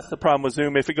 Yeah, that's the problem with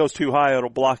Zoom. If it goes too high, it'll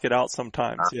block it out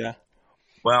sometimes. Yeah.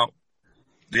 Well,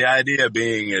 the idea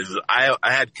being is I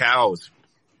had cows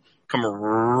come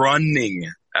running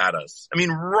at us. I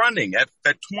mean, running at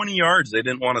 20 yards. They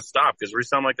didn't want to stop because we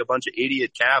sound like a bunch of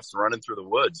idiot calves running through the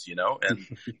woods, you know, and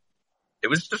it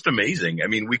was just amazing. I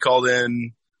mean, we called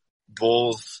in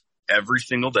bulls every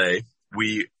single day.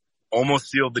 We almost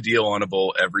sealed the deal on a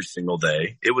bull every single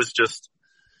day. It was just,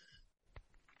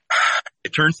 it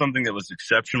turned something that was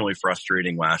exceptionally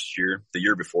frustrating last year, the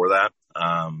year before that,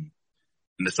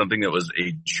 into something that was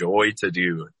a joy to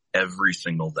do every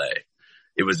single day.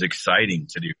 It was exciting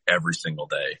to do every single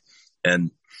day.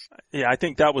 And yeah, I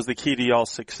think that was the key to y'all's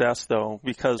success though,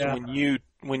 because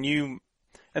when you,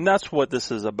 and that's what this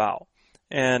is about.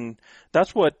 And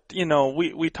that's what, you know,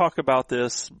 we talk about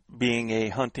this being a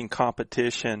hunting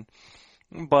competition,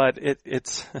 but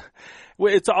it's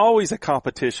always a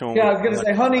competition. Yeah, I was going to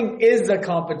say hunting is a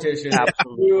competition.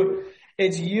 Absolutely.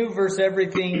 it's you versus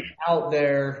everything out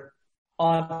there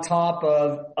on top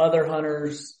of other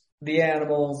hunters, the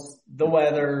animals, the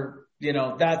weather. You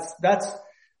know, that's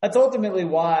ultimately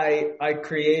why I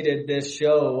created this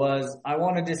show. Was I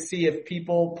wanted to see if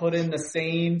people put in the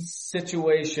same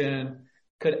situation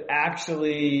could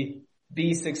actually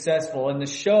be successful. And the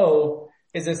show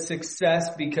is a success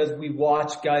because we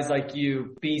watch guys like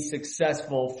you be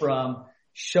successful from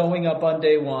showing up on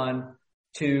day 1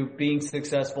 to being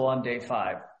successful on day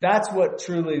 5. That's what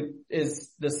truly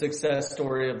is the success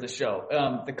story of the show.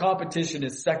 The competition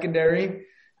is secondary.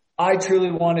 I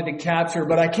truly wanted to capture,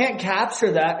 but I can't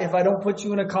capture that if I don't put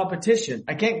you in a competition.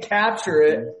 I can't capture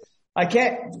it. I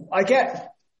can't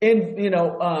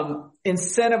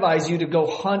incentivize you to go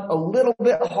hunt a little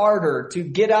bit harder, to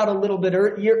get out a little bit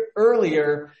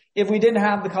earlier if we didn't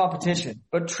have the competition.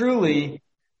 But truly,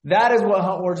 that is what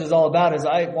Hunt Wars is all about. Is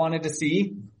I wanted to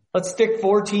see, let's stick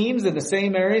 4 teams in the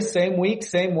same area, same week,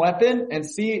 same weapon, and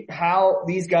see how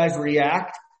these guys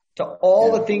react to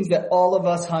all the things that all of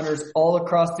us hunters all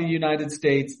across the United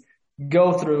States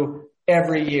go through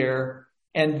every year.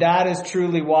 And that is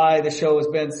truly why the show has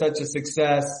been such a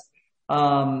success.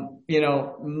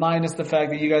 Minus the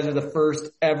fact that you guys are the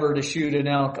first ever to shoot an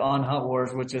elk on Hunt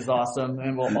Wars, which is awesome,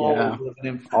 and will always live in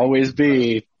infamy. Always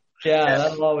be. Yeah,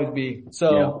 that'll always be.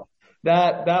 So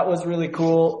that was really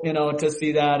cool, to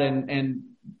see that. And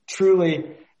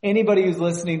truly, anybody who's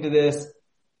listening to this,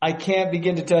 I can't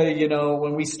begin to tell you,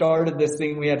 when we started this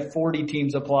thing, we had 40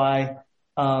 teams apply.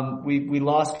 We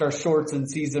lost our shorts in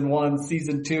season 1.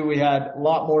 Season 2, we had a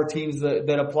lot more teams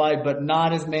that applied, but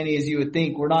not as many as you would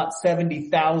think. We're not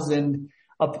 70,000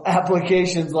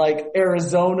 applications like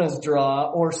Arizona's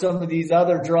draw or some of these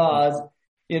other draws.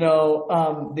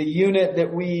 The unit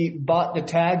that we bought the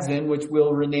tags in, which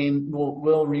will remain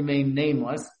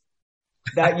nameless,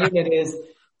 that unit is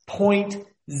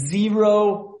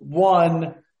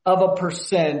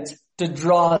 0.01% to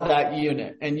draw that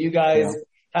unit. And you guys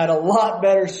had a lot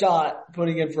better shot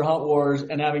putting in for Hunt Wars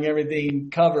and having everything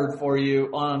covered for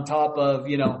you on top of,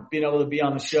 being able to be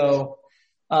on the show.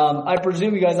 I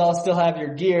presume you guys all still have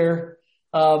your gear.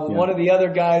 One of the other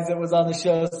guys that was on the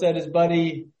show said his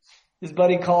buddy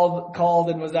called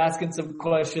and was asking some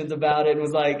questions about it and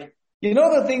was like,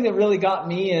 the thing that really got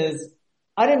me is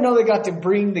I didn't know they got to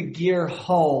bring the gear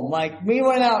home. Like, we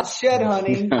went out shed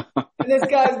hunting and this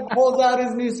guy pulls out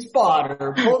his new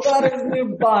spotter, pulls out his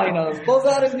new binos, pulls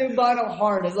out his new bino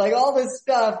harness, like all this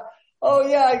stuff. Oh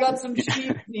yeah, I got some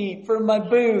sheep meat for my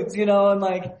boots, and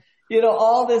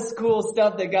all this cool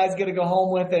stuff that guys get to go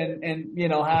home with and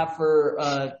have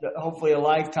for, hopefully a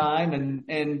lifetime.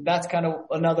 And that's kind of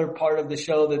another part of the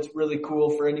show that's really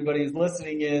cool for anybody who's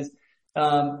listening is,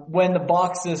 when the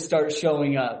boxes start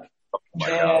showing up.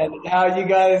 And how you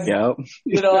guys, I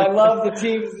love the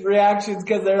team's reactions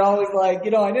because they're always like,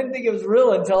 I didn't think it was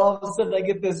real until all of a sudden I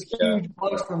get this huge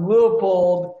box from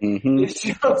Leopold. It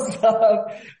shows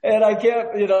up and I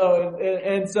can't,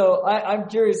 and so I'm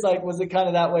curious, like, was it kind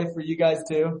of that way for you guys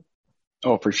too?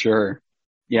 Oh, for sure.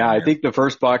 Yeah. I think the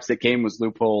first box that came was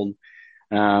Leopold.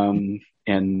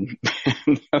 And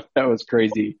that was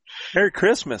crazy. Merry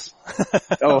Christmas.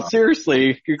 Oh,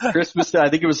 seriously. Christmas, I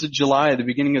think it was in July, the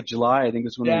beginning of July, I think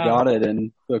was when we got it,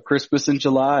 and Christmas in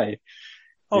July.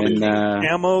 Oh, and, the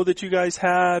ammo that you guys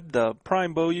had, the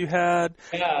prime bow you had.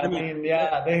 Yeah,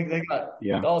 they got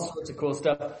all sorts of cool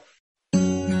stuff.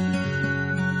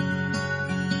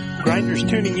 Grinders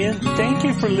tuning in, thank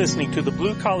you for listening to the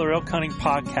Blue Collar Elk Hunting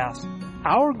Podcast.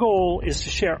 Our goal is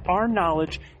to share our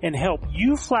knowledge and help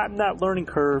you flatten that learning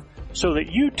curve so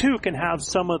that you too can have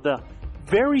some of the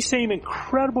very same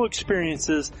incredible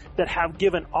experiences that have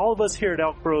given all of us here at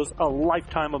Elk Bros a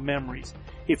lifetime of memories.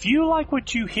 If you like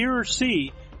what you hear or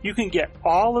see, you can get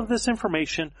all of this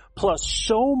information plus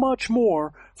so much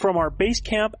more from our Base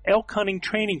Camp Elk Hunting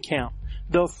Training Camp,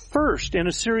 the first in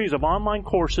a series of online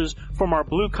courses from our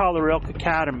Blue Collar Elk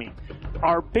Academy.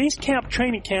 Our Base Camp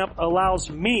Training Camp allows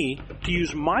me to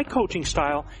use my coaching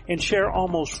style and share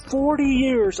almost 40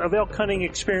 years of elk hunting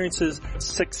experiences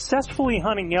successfully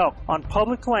hunting elk on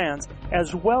public lands,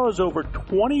 as well as over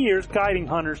 20 years guiding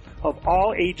hunters of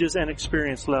all ages and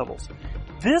experience levels.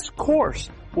 This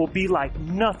course will be like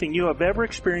nothing you have ever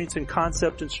experienced in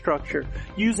concept and structure,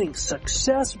 using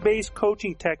success-based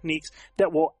coaching techniques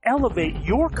that will elevate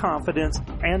your confidence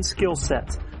and skill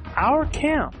sets. Our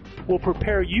camp will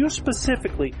prepare you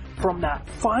specifically from that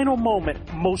final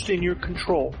moment most in your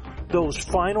control, those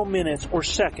final minutes or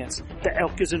seconds the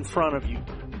elk is in front of you,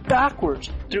 backwards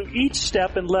through each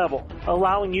step and level,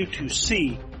 allowing you to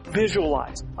see,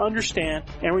 visualize, understand,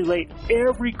 and relate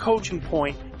every coaching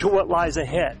point to what lies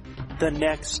ahead. the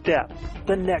next step,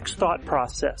 the next thought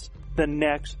process, the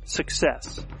next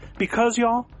success. Because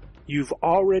y'all, you've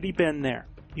already been there.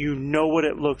 You know what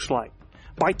it looks like.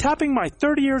 By tapping my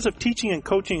 30 years of teaching and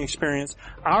coaching experience,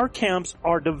 our camps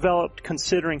are developed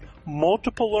considering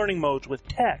multiple learning modes with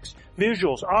text,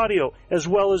 visuals, audio, as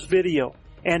well as video.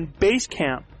 And Base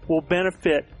Camp will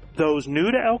benefit those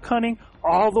new to elk hunting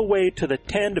all the way to the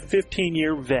 10 to 15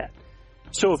 year vet.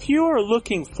 So if you are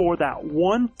looking for that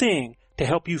one thing to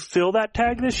help you fill that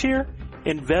tag this year,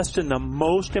 invest in the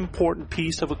most important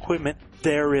piece of equipment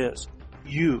there is,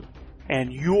 you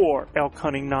and your elk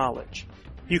hunting knowledge.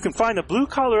 You can find the Blue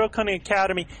Collar Elk Hunting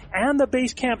Academy and the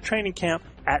Base Camp Training Camp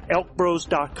at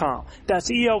elkbros.com.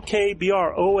 That's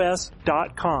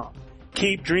ELKBROS.com.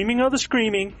 Keep dreaming of the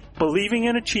screaming, believing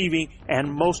in achieving,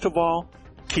 and most of all,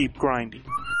 keep grinding.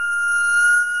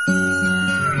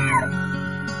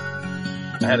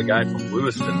 I had a guy from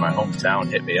Lewiston, my hometown,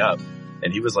 hit me up,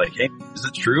 and he was like, "Hey, is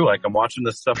it true? Like, I'm watching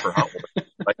this stuff for Hunt Wars."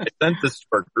 Like, I sent this to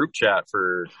our group chat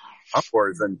for Hunt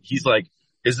Wars, and he's like,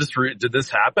 "Is this did this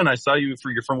happen? I saw you're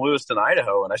from Lewiston,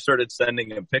 Idaho," and I started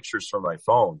sending him pictures from my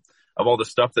phone of all the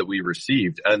stuff that we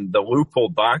received, and the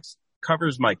Leupold box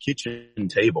covers my kitchen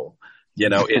table. You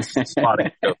know, it's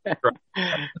spotting.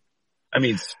 I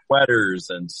mean, sweaters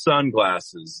and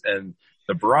sunglasses and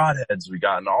the broadheads we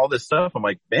got and all this stuff. I'm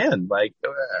like, man, like,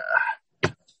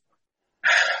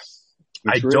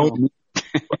 I don't need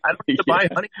to buy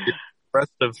hunting gear the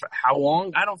rest of how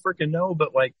long? I don't freaking know,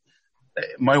 but like,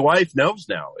 my wife knows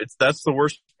now. That's the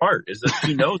worst part, is that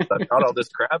she knows I've got all this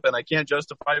crap and I can't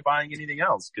justify buying anything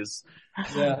else because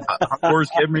Hunt Wars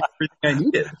gave me everything I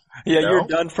needed. Yeah, you know? You're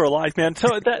done for life, man.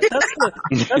 So that's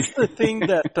the thing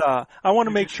that I want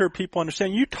to make sure people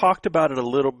understand. You talked about it a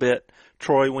little bit,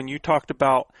 Troy, when you talked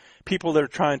about people that are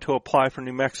trying to apply for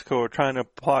New Mexico or trying to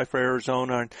apply for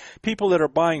Arizona, and people that are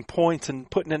buying points and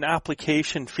putting in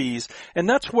application fees. And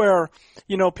that's where,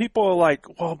 you know, people are like,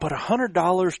 well, but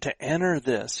 $100 to enter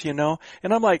this, you know?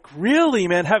 And I'm like, really,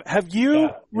 man? Have you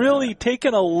really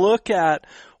taken a look at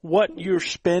what you're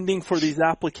spending for these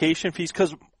application fees?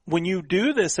 Because when you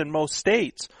do this in most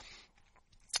states,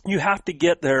 you have to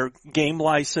get their game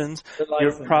license.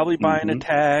 You're probably buying a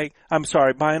tag.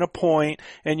 Buying a point,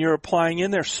 and you're applying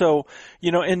in there. So,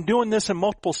 you know, and doing this in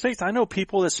multiple states, I know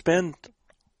people that spend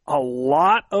a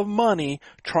lot of money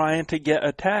trying to get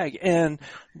a tag. And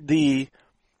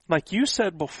like you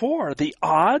said before, the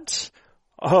odds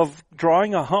of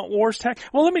drawing a Hunt Wars tag.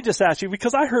 Well, let me just ask you,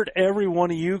 because I heard every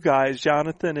one of you guys,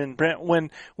 Jonathan and Brent,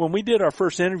 when we did our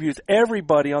first interviews,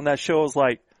 everybody on that show was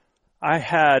like,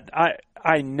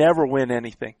 I never win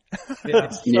anything. Yeah.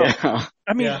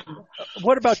 I mean,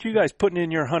 what about you guys putting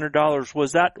in your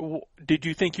 $100? Did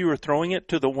you think you were throwing it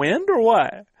to the wind or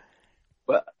what?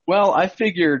 Well, I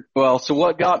figured, so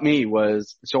what got me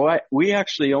was, we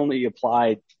actually only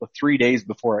applied 3 days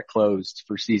before it closed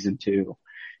for season 2.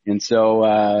 And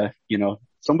so, you know,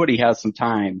 somebody has some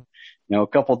time, you know, a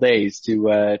couple days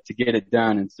to get it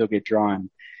done and still get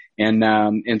drawn.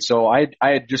 And so I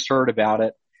had just heard about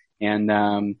it. And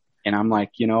I'm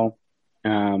like, you know,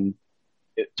 to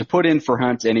put in for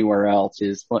hunts anywhere else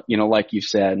is, you know, like you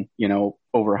said, you know,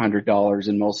 over $100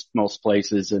 in most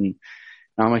places. And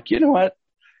I'm like, you know what?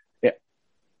 I'm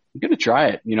going to try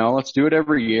it. You know, let's do it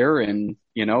every year. And,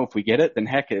 you know, if we get it, then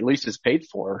heck, at least it's paid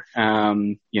for,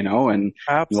 you know, and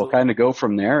we'll kind of go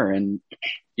from there. And,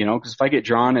 you know, cause if I get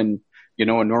drawn in, you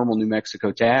know, a normal New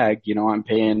Mexico tag, you know, I'm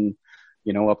paying,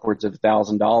 you know, upwards of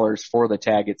 $1,000 for the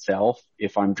tag itself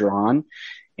if I'm drawn.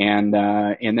 And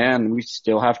then we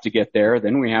still have to get there.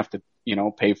 Then we have to, you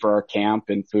know, pay for our camp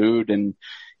and food and,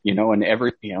 you know, and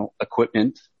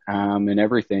equipment, and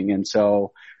everything. And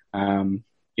so,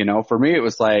 you know, for me, it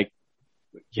was like,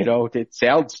 you know, it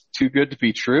sounds too good to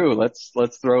be true. Let's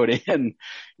throw it in.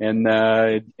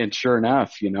 And sure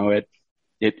enough, you know,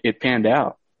 it panned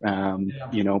out,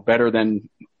 you know, better than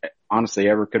honestly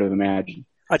ever could have imagined.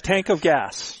 A tank of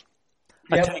gas.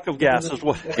 A tank of gas is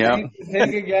what. Yeah.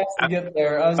 Tank of gas to get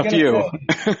there. I was going to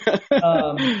say,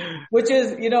 which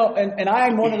is, you know, and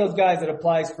I'm one of those guys that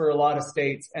applies for a lot of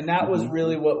states, and that was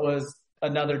really what was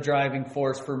another driving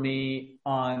force for me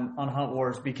on Hunt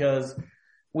Wars, because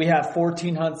we have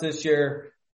 14 hunts this year.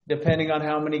 Depending on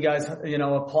how many guys, you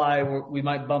know, apply, we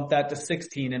might bump that to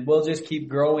 16, and we'll just keep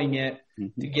growing it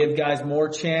to give guys more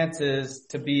chances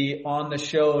to be on the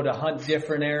show, to hunt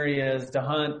different areas, to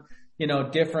hunt, you know,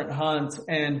 different hunts.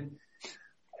 And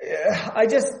I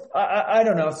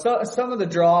don't know. So some of the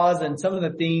draws and some of the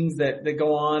things that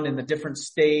go on in the different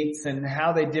states and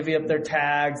how they divvy up their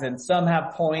tags, and some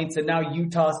have points, and now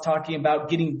Utah's talking about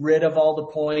getting rid of all the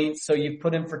points. So you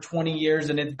put in for 20 years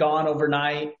and it's gone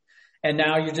overnight. and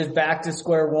now you're just back to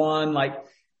square one. Like,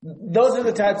 those are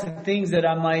the types of things that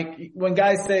I'm like, when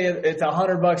guys say it's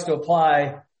 $100 to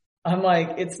apply, I'm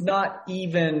like, it's not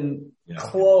even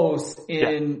close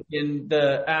in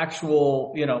the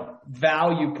actual,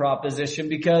 value proposition,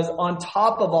 because on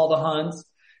top of all the hunts,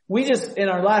 we just, in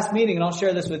our last meeting, and I'll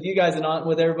share this with you guys and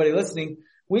with everybody listening,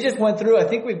 we just went through, I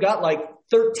think we've got like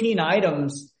 13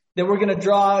 items that we're going to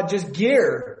draw just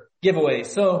gear giveaways.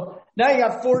 So now you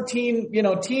got 14,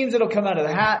 teams that'll come out of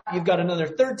the hat. You've got another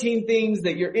 13 things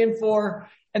that you're in for.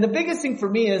 And the biggest thing for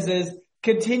me is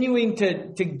continuing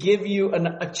to give you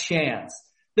a chance.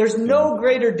 There's no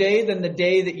greater day than the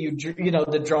day that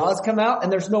the draws come out, and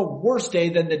there's no worse day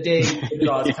than the day the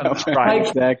draws come out. Right,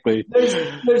 exactly.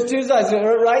 There's two sides,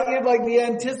 right? You have like the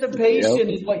anticipation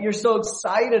is what you're so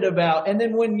excited about. And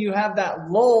then when you have that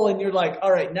lull and you're like,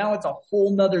 all right, now it's a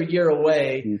whole nother year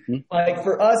away. Mm-hmm. Like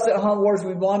for us at Hunt Wars,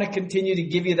 we want to continue to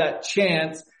give you that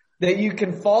chance that you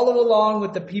can follow along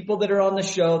with the people that are on the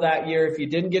show that year. If you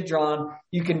didn't get drawn,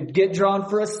 you can get drawn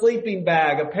for a sleeping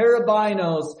bag, a pair of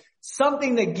binos,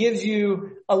 something that gives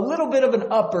you a little bit of an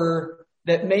upper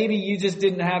that maybe you just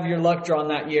didn't have your luck drawn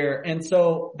that year. And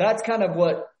so that's kind of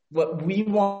what we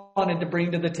wanted to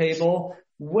bring to the table,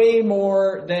 way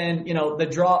more than, the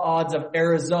draw odds of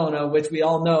Arizona, which we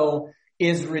all know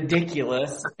is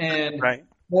ridiculous. And right.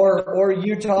 Or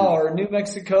Utah or New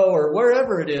Mexico or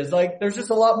wherever it is. Like, there's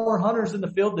just a lot more hunters in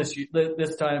the field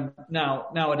this time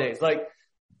nowadays. Like,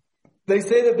 they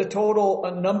say that the total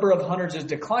number of hunters is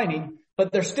declining,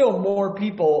 but there's still more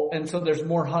people, and so there's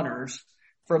more hunters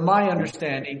from my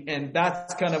understanding. And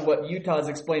that's kind of what Utah's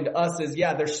explained to us is,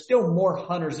 there's still more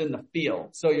hunters in the field.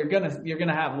 So you're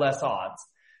gonna have less odds.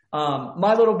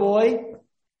 My little boy,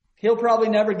 he'll probably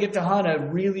never get to hunt a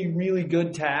really, really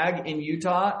good tag in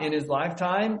Utah in his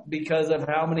lifetime because of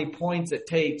how many points it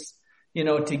takes,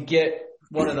 to get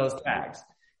one of those tags.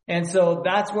 And so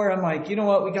that's where I'm like, you know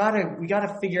what? We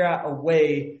gotta figure out a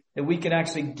way that we can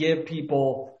actually give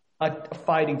people a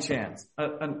fighting chance,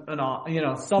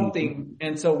 something.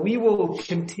 And so we will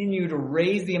continue to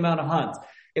raise the amount of hunts.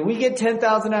 If we get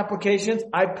 10,000 applications,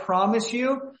 I promise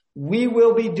you, we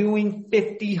will be doing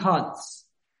 50 hunts.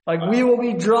 Like, we will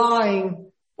be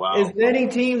drawing as many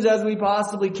teams as we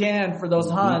possibly can for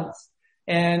those hunts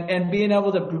and being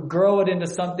able to grow it into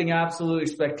something absolutely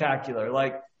spectacular.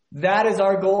 Like, that is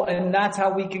our goal. And that's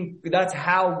how we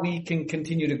can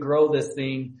continue to grow this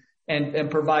thing and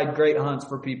provide great hunts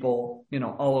for people,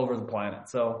 all over the planet.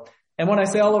 So, and when I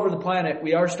say all over the planet,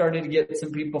 we are starting to get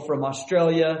some people from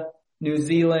Australia, New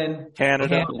Zealand,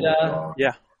 Canada.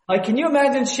 Yeah. Like, can you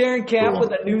imagine sharing camp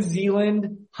with a New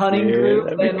Zealand hunting group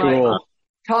and like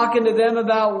talking to them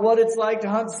about what it's like to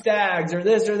hunt stags or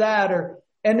this or that,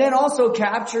 and then also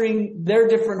capturing their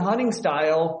different hunting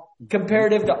style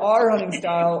comparative to our hunting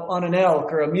style on an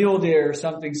elk or a mule deer or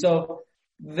something. So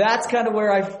that's kind of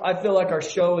where I feel like our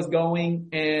show is going,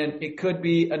 and it could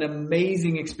be an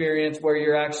amazing experience where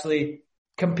you're actually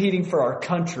competing for our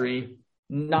country,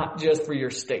 not just for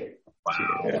your state.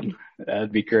 Wow.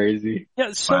 That'd be crazy.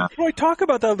 Yeah, so Troy, talk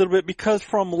about that a little bit, because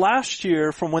from last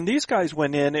year, from when these guys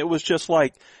went in, it was just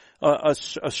like a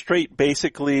straight,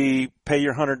 basically pay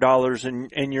your $100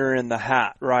 and you're in the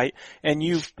hat, right? And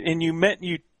you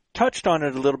touched on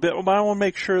it a little bit, but I want to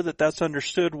make sure that that's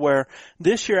understood, where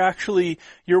this year actually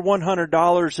your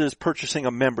 $100 is purchasing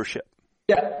a membership.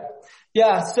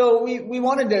 Yeah. So we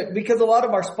wanted to, because a lot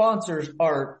of our sponsors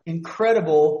are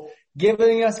incredible,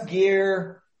 giving us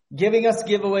gear, giving us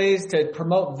giveaways to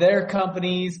promote their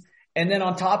companies, and then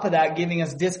on top of that, giving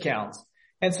us discounts.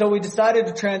 And so we decided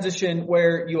to transition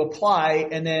where you apply,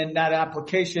 and then that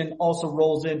application also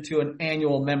rolls into an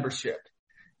annual membership.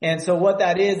 And so what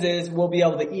that is we'll be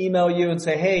able to email you and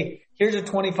say, hey, here's a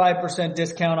 25%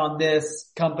 discount on this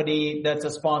company that's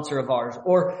a sponsor of ours.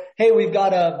 Or, hey, we've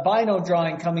got a bino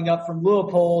drawing coming up from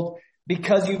Leupold.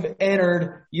 Because you've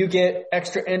entered, you get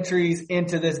extra entries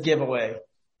into this giveaway.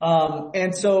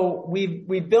 And so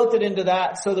we built it into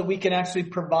that so that we can actually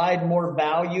provide more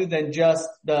value than just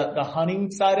the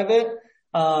hunting side of it.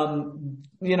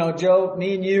 Joe,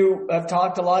 me and you have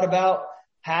talked a lot about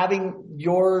having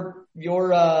your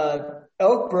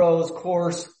Elk Bros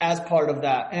course as part of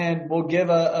that, and we'll give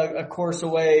a course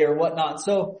away or whatnot.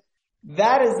 So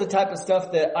that is the type of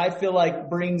stuff that I feel like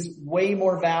brings way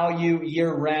more value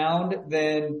year round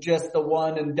than just the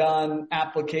one and done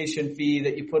application fee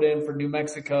that you put in for New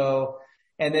Mexico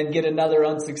and then get another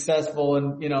unsuccessful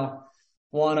and,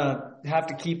 want to have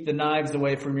to keep the knives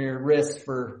away from your wrist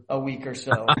for a week or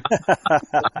so.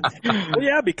 Well,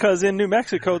 yeah, because in New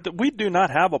Mexico, we do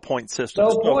not have a point system.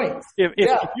 No points. If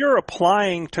you're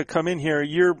applying to come in here,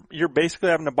 you're basically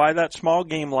having to buy that small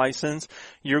game license.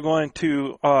 You're going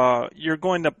to a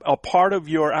part of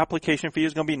your application fee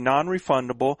is going to be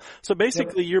non-refundable. So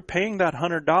basically you're paying that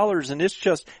 $100, and it's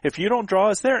just, if you don't draw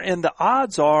us there, and the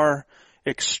odds are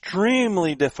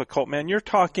extremely difficult, man. You're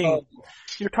talking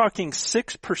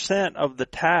 6% of the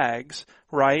tags,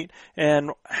 right?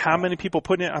 And how many people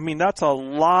put in? I mean, that's a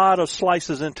lot of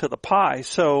slices into the pie.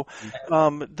 So,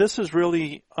 this is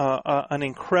really an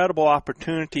incredible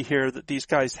opportunity here that these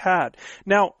guys had.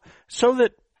 Now, so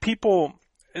that people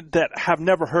that have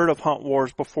never heard of Hunt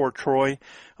Wars before, Troy,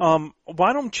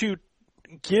 why don't you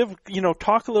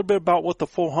talk a little bit about what the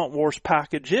full Hunt Wars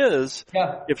package is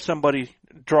if somebody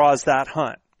draws that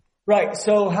hunt. Right.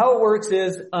 So how it works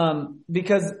is,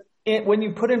 because when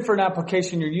you put in for an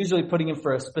application, you're usually putting in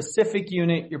for a specific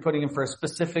unit, you're putting in for a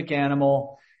specific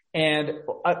animal. And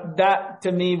that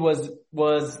to me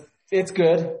was it's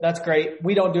good. That's great.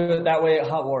 We don't do it that way at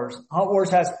Hunt Wars. Hunt Wars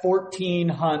has 14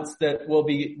 hunts that we'll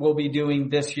be doing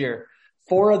this year.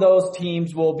 4 of those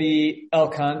teams will be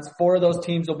elk hunts. 4 of those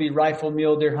teams will be rifle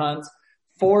mule deer hunts.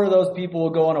 4 of those people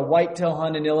will go on a whitetail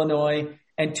hunt in Illinois,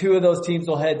 and 2 of those teams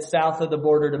will head south of the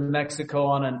border to Mexico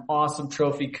on an awesome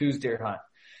trophy Coues deer hunt.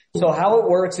 So how it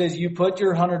works is you put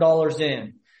your $100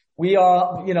 in. We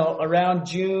are, around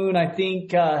June, I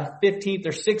think, 15th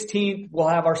or 16th, we'll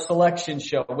have our selection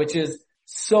show, which is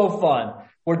so fun.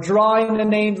 We're drawing the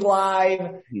names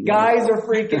live. Guys are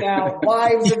freaking out.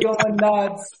 Wives are going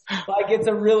nuts. Like, it's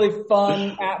a really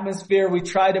fun atmosphere. We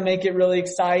try to make it really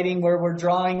exciting where we're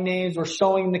drawing names. We're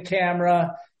showing the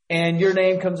camera and your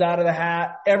name comes out of the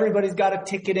hat. Everybody's got a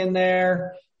ticket in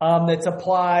there, that's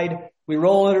applied. We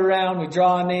roll it around. We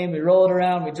draw a name. We roll it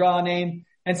around. We draw a name.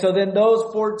 And so then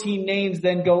those 14 names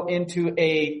then go into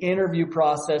a interview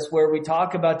process where we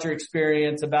talk about your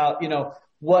experience, about,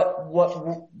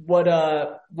 what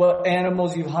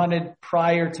animals you've hunted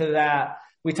prior to that.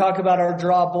 We talk about our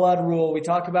draw blood rule. We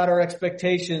talk about our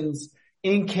expectations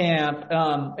in camp,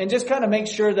 and just kind of make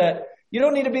sure that you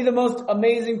don't need to be the most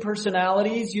amazing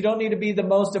personalities. You don't need to be the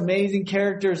most amazing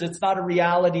characters. It's not a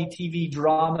reality TV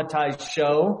dramatized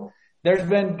show. There's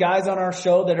been guys on our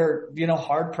show that are,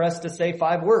 hard pressed to say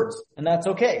 5 words, and that's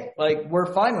okay. Like,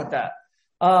 we're fine with that.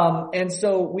 And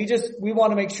so we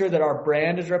want to make sure that our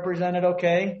brand is represented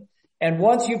okay. And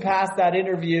once you pass that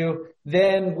interview,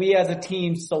 then we as a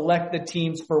team select the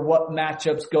teams for what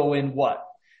matchups go in what.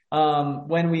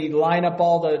 When we line up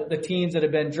all the teams that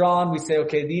have been drawn, we say,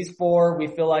 okay, these 4 we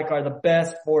feel like are the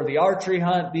best for the archery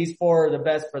hunt. These 4 are the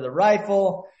best for the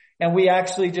rifle. And we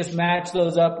actually just match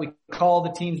those up. We call the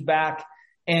teams back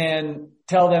and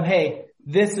tell them, hey,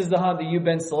 this is the hunt that you've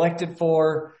been selected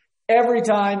for. Every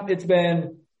time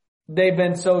they've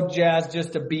been so jazzed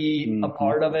just to be a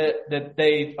part of it that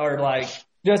they are like,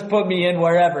 just put me in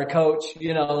wherever, coach,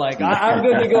 I'm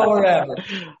good to go wherever.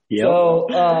 Yep. So,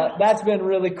 that's been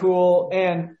really cool.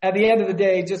 And at the end of the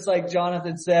day, just like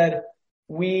Jonathan said,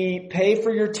 we pay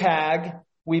for your tag.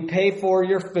 We pay for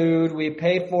your food. We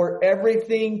pay for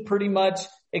everything pretty much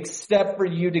except for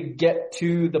you to get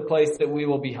to the place that we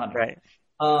will be hunting. Right.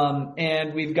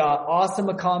 And we've got awesome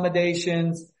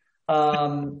accommodations,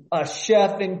 a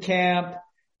chef in camp.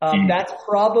 That's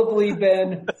probably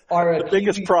been our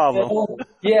biggest problem.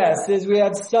 Yes, is we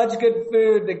had such good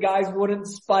food that guys wouldn't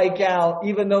spike out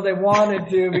even though they wanted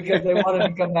to because they wanted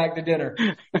to come back to dinner.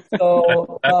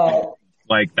 So,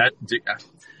 like that,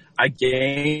 I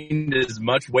gained as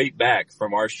much weight back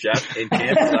from our chef in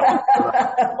camp.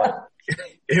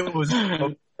 It was.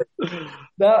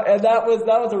 That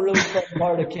was a really fun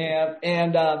part of camp.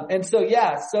 And so,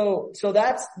 yeah, so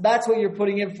that's what you're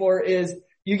putting in for is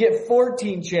you get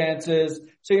 14 chances.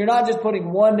 So you're not just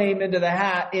putting one name into the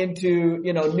hat into,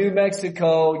 New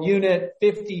Mexico unit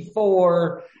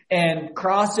 54 and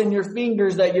crossing your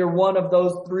fingers that you're one of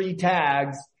those 3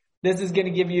 tags. This is going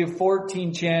to give you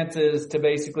 14 chances to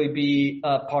basically be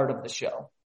a part of the show.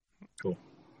 Cool.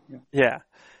 Yeah.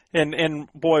 And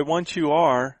boy, once you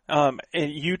are, and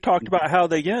you talked about how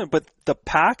they get it, but the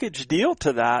package deal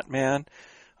to that, man,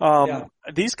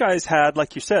 these guys had,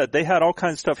 like you said, they had all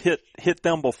kinds of stuff hit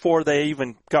them before they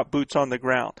even got boots on the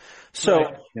ground. So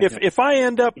right. If I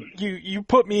end up, you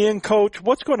put me in, coach,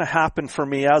 what's going to happen for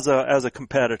me as a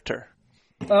competitor?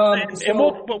 And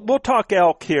we'll talk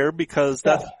elk here because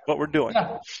that's what we're doing.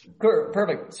 Yeah.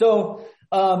 Perfect. So,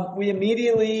 we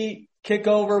immediately kick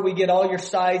over. We get all your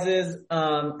sizes,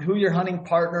 who your hunting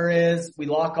partner is. We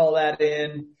lock all that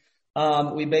in.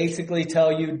 We basically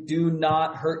tell you, do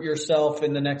not hurt yourself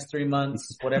in the next 3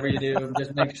 months, whatever you do,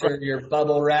 just make sure you're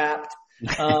bubble wrapped.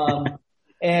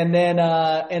 And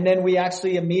then we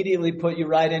actually immediately put you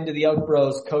right into the Elk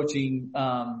Bros coaching,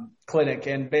 clinic,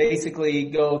 and basically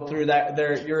go through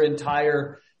your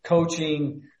entire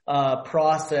coaching,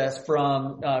 process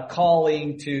from,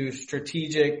 calling to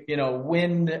strategic,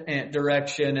 wind and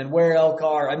direction and where elk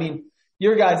are. I mean,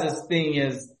 your guys' thing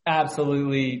is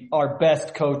absolutely our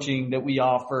best coaching that we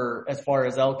offer as far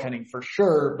as elk hunting for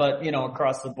sure, but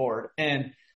across the board.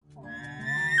 And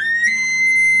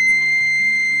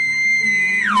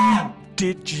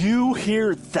did you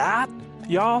hear that?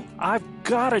 Y'all, I've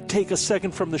got to take a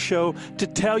second from the show to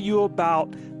tell you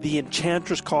about the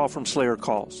Enchantress call from Slayer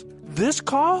Calls. This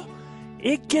call,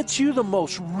 it gets you the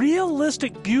most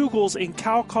realistic bugles and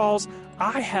cow calls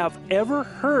I have ever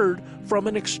heard from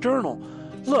an external.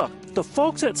 Look, the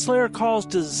folks at Slayer Calls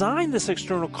designed this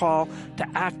external call to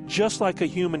act just like a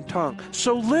human tongue.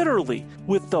 So literally,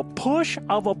 with the push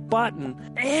of a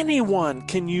button, anyone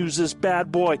can use this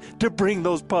bad boy to bring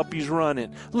those puppies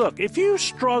running. Look, if you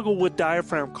struggle with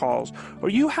diaphragm calls, or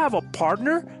you have a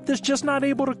partner that's just not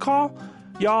able to call,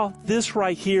 y'all, this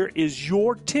right here is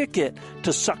your ticket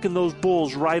to sucking those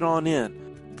bulls right on in.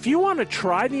 If you want to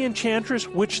try the Enchantress,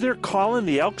 which they're calling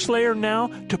the Elk Slayer now,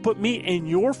 to put meat in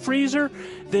your freezer,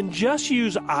 then just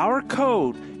use our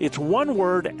code. It's one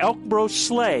word,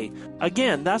 ElkBroSlay.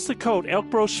 Again, that's the code,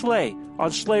 ElkBroSlay,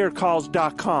 on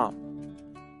SlayerCalls.com.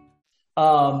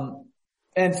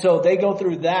 And so they go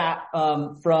through that,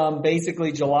 from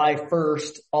basically July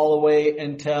 1st all the way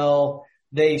until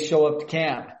they show up to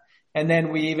camp. And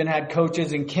then we even had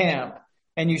coaches in camp.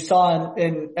 And you saw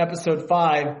in episode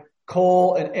 5,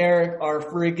 Cole and Eric are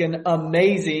freaking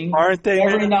amazing. Aren't they?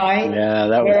 Every night. Yeah,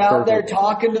 that was they're out perfect. there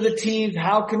talking to the teams.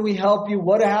 How can we help you?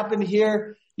 What happened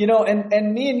here?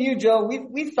 And me and you, Joe,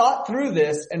 we thought through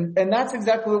this, and that's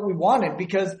exactly what we wanted,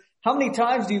 because how many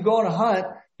times do you go on a hunt,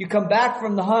 you come back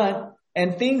from the hunt,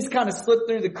 and things kind of slip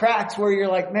through the cracks where you're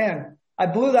like, man, I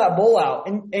blew that bull out,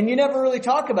 and you never really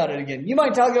talk about it again. You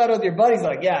might talk about it with your buddies,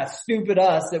 like, yeah, stupid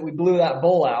us that we blew that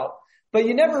bull out. But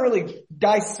you never really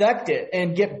dissect it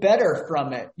and get better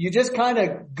from it. You just kind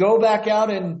of go back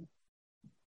out and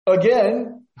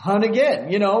hunt again,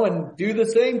 and do the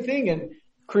same thing and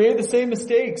create the same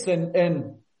mistakes.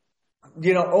 And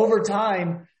over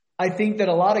time, I think that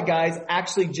a lot of guys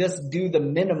actually just do the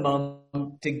minimum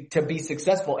to be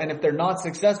successful. And if they're not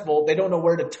successful, they don't know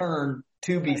where to turn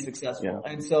to be successful.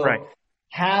 Yeah. And so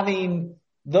having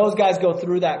those guys go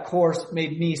through that course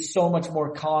made me so much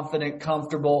more confident,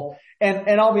 comfortable.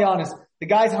 And I'll be honest, the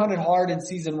guys hunted hard in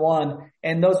season 1,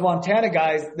 and those Montana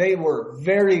guys, they were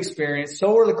very experienced.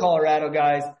 So were the Colorado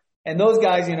guys. And those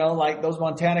guys, like those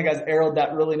Montana guys arrowed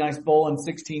that really nice bull in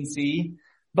 16C.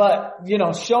 But,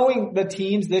 showing the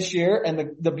teams this year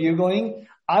and the bugling,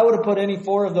 I would have put any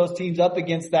 4 of those teams up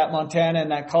against that Montana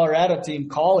and that Colorado team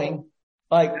calling.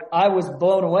 Like, I was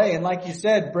blown away. And like you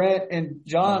said, Brent and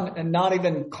John, and not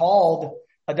even called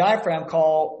a diaphragm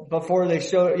call before they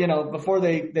before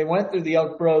they went through the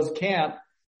Elk Bros camp.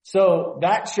 So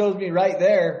that shows me right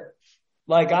there,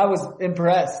 like, I was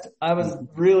impressed. I was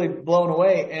really blown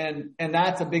away, and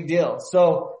that's a big deal.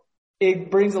 So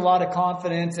it brings a lot of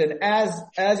confidence. And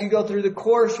as you go through the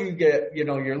course, you get,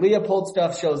 your Leopold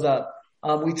stuff shows up.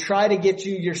 We try to get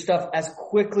you your stuff as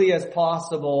quickly as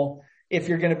possible if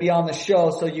you're going to be on the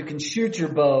show, so you can shoot your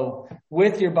bow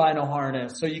with your bino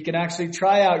harness, so you can actually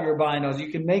try out your binos.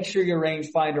 You can make sure your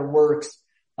rangefinder works.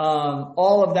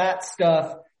 All of that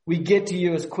stuff we get to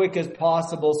you as quick as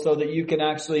possible so that you can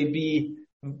actually be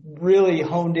really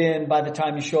honed in by the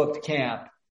time you show up to camp.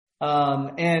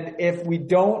 And if we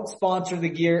don't sponsor the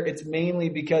gear, it's mainly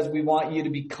because we want you to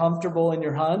be comfortable in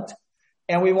your hunt,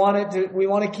 and we want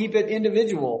to keep it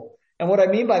individual. And what I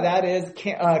mean by that is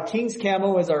King's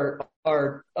Camo is our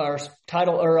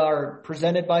title, or our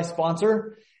presented by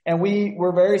sponsor. And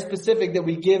we're very specific that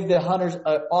we give the hunters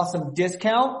an awesome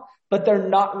discount, but they're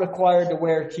not required to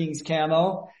wear King's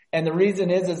Camo. And the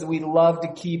reason is we love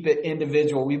to keep it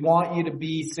individual. We want you to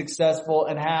be successful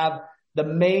and have the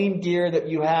main gear that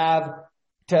you have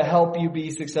to help you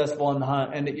be successful in the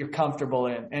hunt and that you're comfortable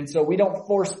in. And so we don't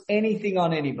force anything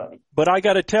on anybody. But I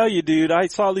got to tell you, dude, I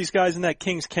saw these guys in that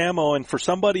King's Camo, and for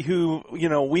somebody who,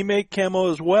 we make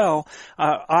camo as well,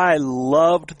 I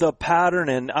loved the pattern,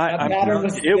 and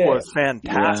it was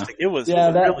fantastic. Yeah. It was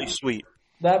really sweet.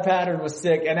 That pattern was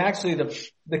sick. And actually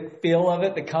the feel of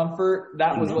it, the comfort,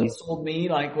 that was what sold me.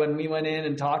 Like when we went in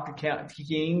and talked to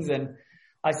Kings, and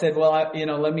I said, well,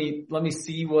 let me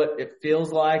see what it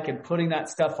feels like, and putting that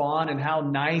stuff on and how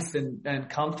nice and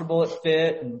comfortable it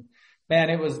fit. And man,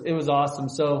 it was awesome.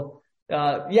 So,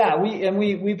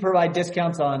 we provide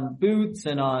discounts on boots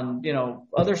and on,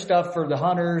 other stuff for the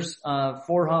hunters,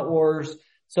 for Hunt Wars,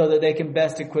 so that they can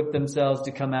best equip themselves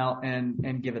to come out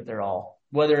and give it their all,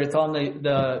 whether it's on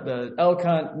the elk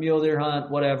hunt, mule deer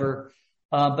hunt, whatever.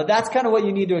 But that's kind of what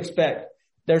you need to expect.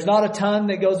 There's not a ton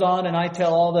that goes on, and I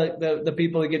tell all the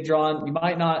people that get drawn, you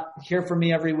might not hear from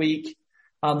me every week.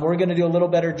 We're going to do a little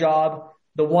better job.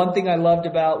 The one thing I loved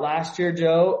about last year,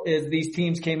 Joe, is these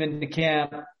teams came into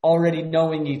camp already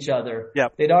knowing each other.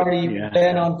 Yep. They'd already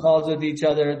been on calls with each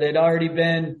other. They'd already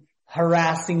been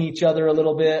harassing each other a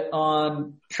little bit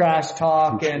on trash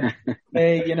talk and,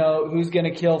 hey, who's going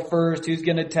to kill first, who's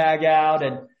going to tag out.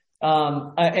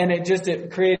 And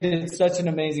it created such an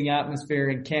amazing atmosphere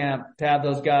in camp to have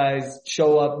those guys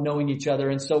show up knowing each other.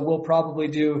 And so we'll probably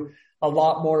do a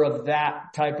lot more of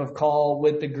that type of call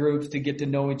with the groups to get to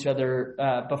know each other,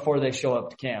 before they show up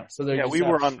to camp. So we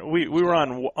were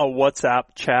on a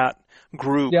WhatsApp chat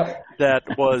group that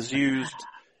was used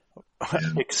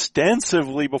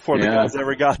extensively before the guys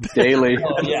ever got there. Daily.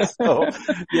 So,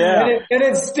 and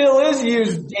it still is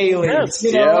used daily. Yes.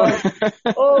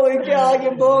 Holy cow, I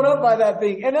get blown up by that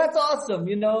thing. And that's awesome.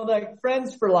 Like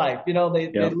friends for life.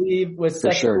 They leave with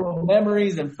such cool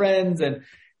memories and friends. And,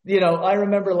 I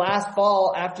remember last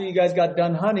fall after you guys got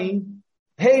done hunting,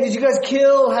 hey, did you guys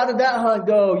kill? How did that hunt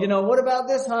go? What about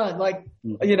this hunt? Like,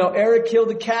 Eric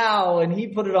killed a cow and he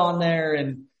put it on there,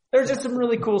 and there's just some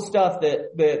really cool stuff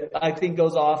that I think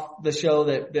goes off the show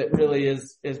that really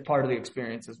is part of the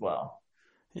experience as well.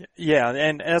 Yeah,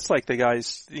 and that's like the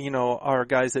guys, our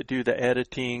guys that do the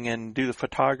editing and do the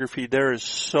photography. There is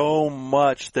so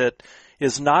much that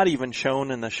is not even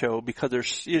shown in the show because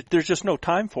there's just no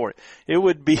time for it. It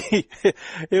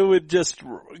would just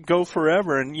go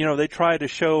forever. And, they try to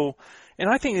show, and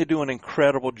I think they do an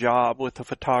incredible job with the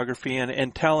photography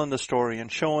and telling the story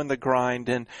and showing the grind.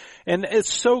 And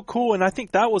it's so cool. And I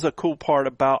think that was a cool part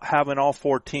about having all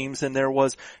 4 teams. And there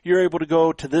was, you're able to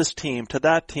go to this team, to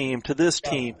that team, to this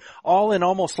team, all in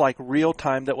almost like real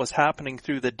time that was happening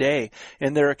through the day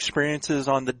and their experiences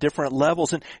on the different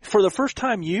levels. And for the first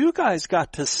time, you guys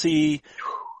got to see,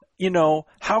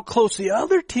 how close the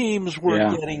other teams were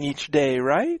getting each day,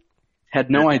 right? Had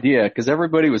no idea because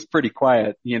everybody was pretty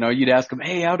quiet. You'd ask them,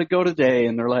 hey, how'd it go today?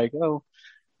 And they're like, oh,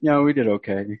 we did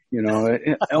okay.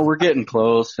 We're getting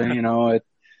close. And, it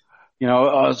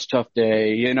was a tough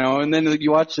day, and then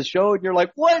you watch the show and you're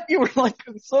like, what? You were like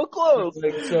so close.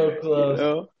 So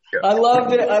close. I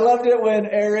loved it. I loved it when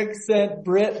Eric sent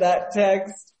Britt that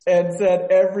text and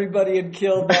said everybody had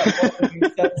killed that one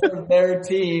except for their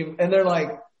team. And they're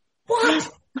like,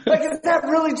 what? Like, is that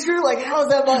really true? Like, how's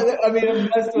that? I mean, I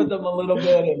messed with them a little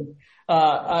bit, and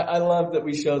I love that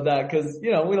we showed that because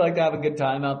we like to have a good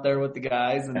time out there with the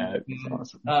guys, and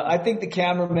awesome. I think the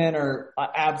cameramen are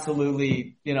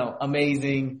absolutely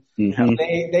amazing. Mm-hmm.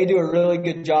 They do a really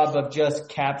good job of just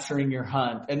capturing your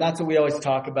hunt, and that's what we always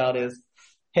talk about is,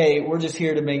 hey, we're just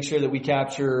here to make sure that we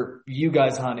capture you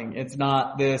guys hunting. It's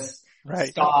not this. Right.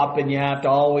 Stop and you have to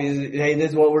always, hey,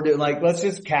 this is what we're doing. Like, let's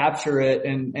just capture it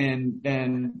and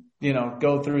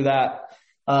go through that,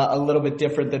 a little bit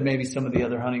different than maybe some of the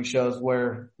other hunting shows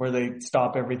where they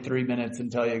stop every 3 minutes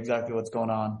and tell you exactly what's going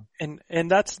on.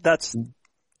 And that's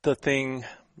the thing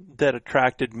that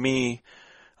attracted me,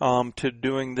 to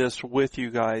doing this with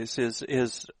you guys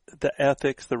is the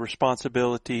ethics, the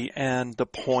responsibility, and the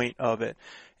point of it.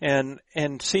 And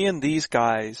seeing these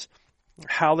guys,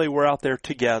 how they were out there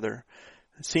together,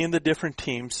 seeing the different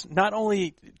teams, not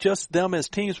only just them as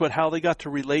teams, but how they got to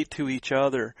relate to each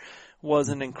other was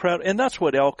an incredible, and that's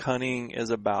what elk hunting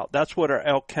is about. That's what our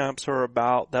elk camps are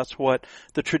about. That's what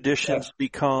the traditions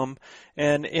become.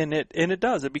 And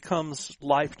it becomes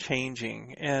life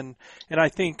changing. And I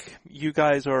think you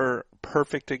guys are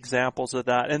perfect examples of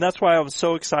that. And that's why I was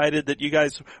so excited that you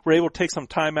guys were able to take some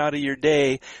time out of your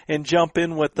day and jump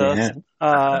in with us.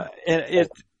 I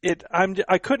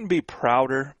couldn't be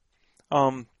prouder.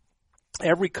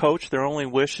 Every coach, their only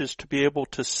wish is to be able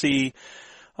to see,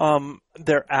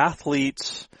 their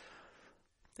athletes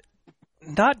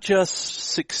not just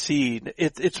succeed.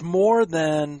 It's more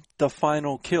than the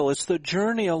final kill. It's the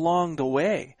journey along the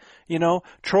way.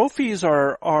 Trophies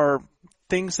are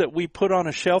things that we put on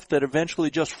a shelf that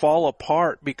eventually just fall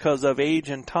apart because of age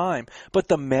and time. But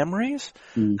the memories,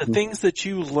 the things that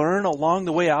you learn along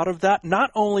the way out of that,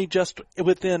 not only just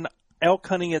within elk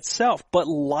hunting itself, but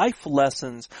life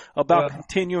lessons about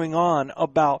continuing on,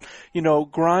 about,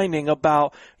 grinding,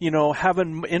 about,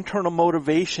 having internal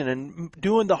motivation and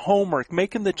doing the homework,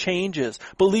 making the changes,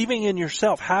 believing in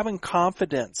yourself, having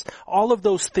confidence. All of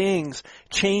those things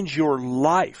change your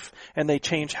life, and they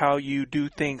change how you do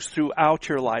things throughout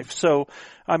your life. So,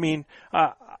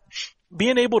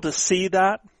 being able to see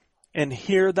that and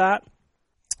hear that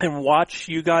and watch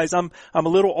you guys, I'm a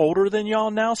little older than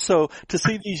y'all now, so to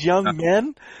see these young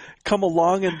men come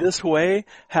along in this way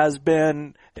has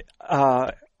been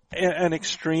an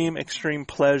extreme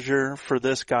pleasure for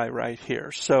this guy right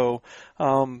here. So,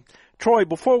 Troy,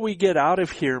 before we get out of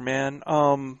here, man,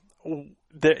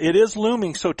 it is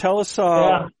looming, so tell us.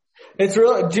 It's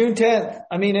really June 10th.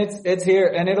 It's here,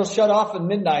 and it'll shut off at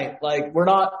midnight. Like, we're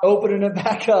not opening it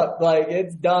back up. Like,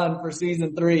 it's done for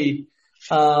season 3.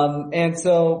 And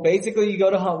so basically you go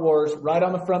to Hunt Wars, right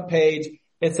on the front page,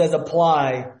 it says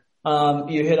apply.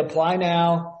 You hit apply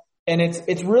now, and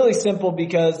it's really simple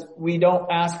because we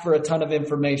don't ask for a ton of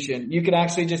information. You can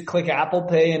actually just click Apple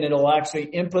Pay and it'll actually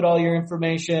input all your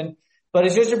information, but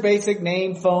it's just your basic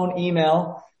name, phone,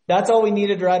 email. That's all we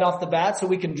needed right off the bat, so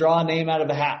we can draw a name out of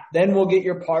a hat. Then we'll get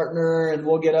your partner and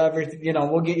we'll get everything,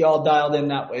 we'll get you all dialed in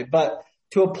that way. But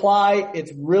to apply,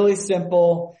 it's really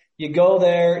simple. You go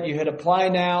there, you hit apply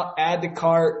now, add to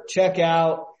cart, check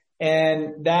out,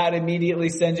 and that immediately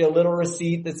sends you a little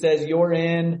receipt that says you're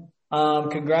in.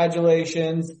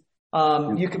 Congratulations.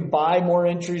 You can buy more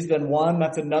entries than one.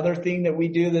 That's another thing that we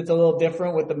do that's a little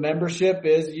different with the membership,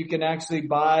 is you can actually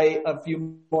buy a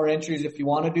few more entries if you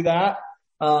want to do that.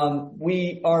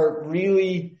 We are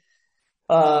really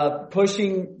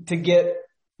pushing to get,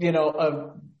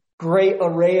 a great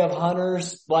array of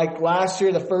hunters. Like last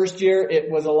year, the first year,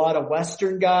 it was a lot of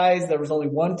Western guys. There was only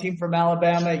one team from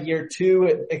Alabama. Year 2,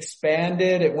 it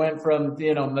expanded. It went from,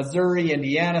 Missouri,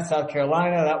 Indiana, South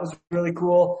Carolina. That was really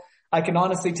cool. I can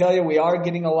honestly tell you we are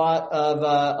getting a lot of,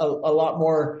 a lot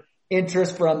more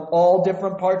interest from all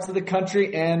different parts of the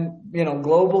country and,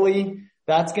 globally.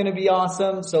 That's going to be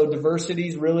awesome. So diversity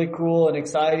is really cool and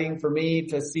exciting for me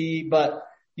to see, but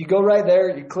you go right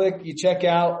there, you click, you check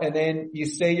out, and then you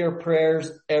say your prayers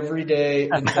every day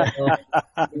until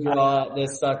you draw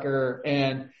this sucker.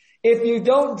 And if you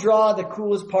don't draw, the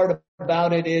coolest part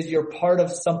about it is you're part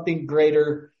of something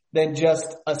greater than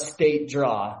just a state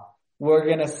draw. We're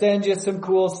going to send you some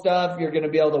cool stuff. You're going to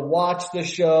be able to watch the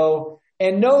show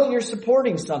and know you're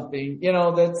supporting something,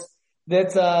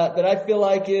 that I feel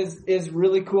like is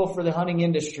really cool for the hunting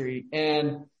industry.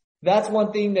 And that's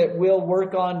one thing that we'll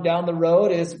work on down the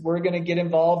road, is we're going to get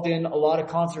involved in a lot of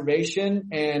conservation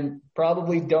and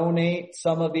probably donate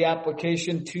some of the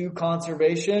application to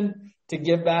conservation to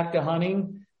give back to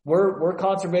hunting. We're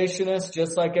conservationists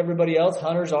just like everybody else.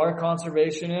 Hunters are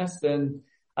conservationists, and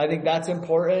I think that's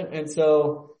important. And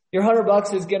so your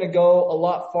 $100 is going to go a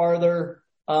lot farther.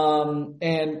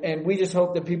 And we just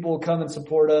hope that people will come and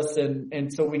support us,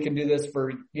 and so we can do this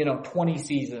for, 20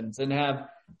 seasons and have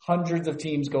hundreds of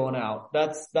teams going out.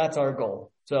 That's our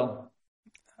goal. So.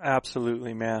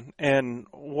 Absolutely, man. And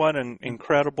what an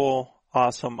incredible,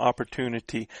 awesome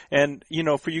opportunity. And,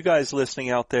 for you guys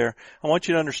listening out there, I want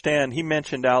you to understand, he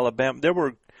mentioned Alabama. There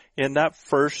were, in that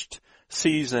first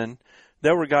season,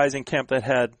 there were guys in camp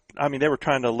that they were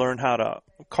trying to learn how to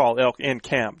call elk in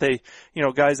camp. They,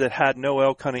 guys that had no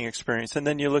elk hunting experience. And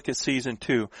then you look at season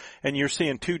 2, and you're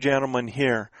seeing 2 gentlemen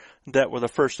here that were the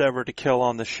first ever to kill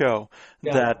on the show,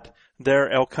 that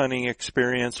their elk hunting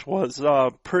experience was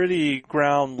pretty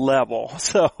ground level.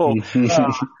 So,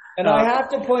 and I have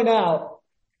to point out,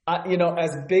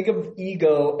 as big of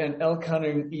ego and elk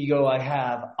hunting ego I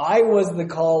have, I was the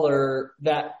caller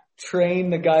that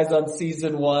trained the guys on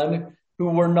season 1 who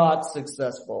were not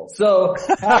successful. So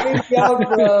having young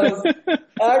pros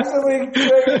actually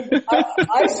trained,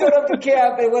 I showed up to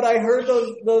camp, and when I heard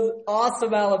those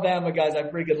awesome Alabama guys, I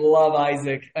freaking love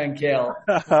Isaac and Kale,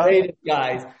 great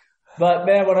guys. But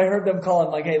man, when I heard them call,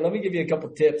 I'm like, hey, let me give you a couple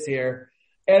tips here.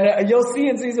 And you'll see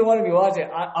in season 1 if you watch it,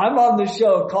 I'm on the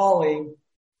show calling,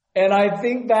 and I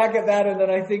think back at that, and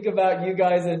then I think about you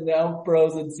guys in the Elk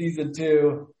Bros in season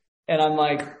 2, and I'm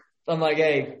like,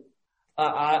 hey,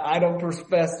 I don't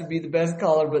profess to be the best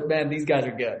caller, but man, these guys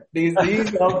are good. These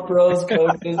Elk Bros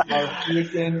coaches are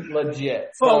freaking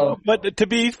legit. So, well, but to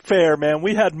be fair, man,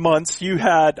 we had months. You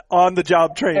had on the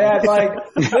job training. And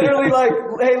literally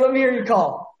hey, let me hear you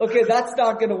call. Okay, that's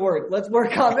not going to work. Let's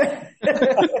work on it.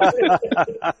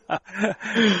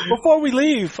 Before we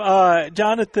leave,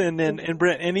 Jonathan and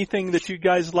Brent, anything that you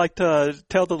guys like to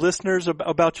tell the listeners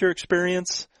about your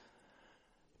experience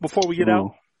before we get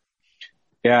out?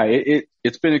 Yeah,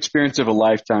 it's been an experience of a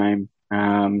lifetime.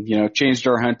 changed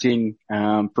our hunting,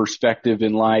 perspective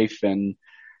in life and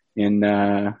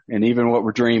even what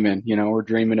we're dreaming. We're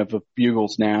dreaming of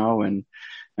bugles now and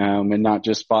not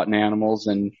just spotting animals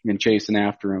and chasing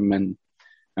after them.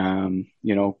 And,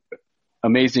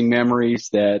 amazing memories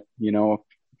that,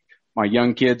 my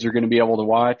young kids are going to be able to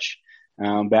watch,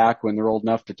 back when they're old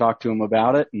enough to talk to them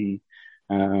about it. And,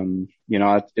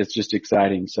 it's just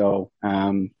exciting. So,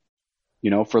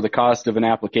 for the cost of an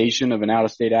application, of an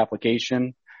out-of-state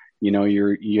application,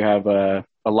 you have a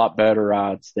lot better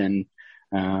odds than,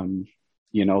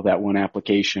 that one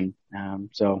application.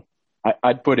 So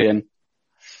I'd put in.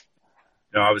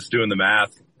 I was doing the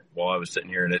math while I was sitting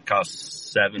here, and it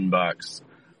costs $7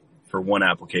 for one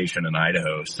application in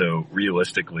Idaho. So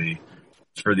realistically,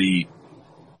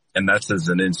 and that's as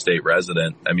an in-state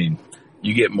resident. I mean,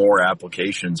 you get more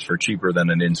applications for cheaper than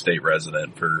an in-state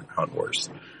resident for Hunt Wars.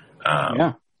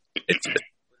 It's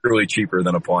really cheaper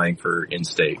than applying for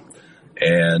in-state.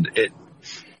 And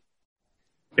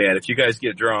if you guys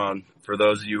get drawn, for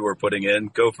those of you who are putting in,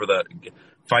 go for the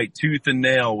fight tooth and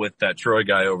nail with that Troy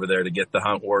guy over there to get the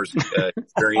Hunt Wars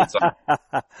experience.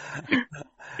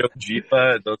 Go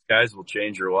Jeepa, those guys will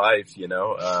change your life,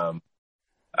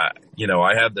 I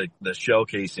have the shell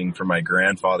casing for my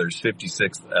grandfather's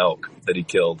 56th elk that he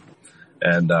killed.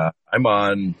 And, I'm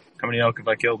on, how many elk have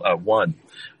I killed? One.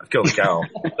 I've killed a cow.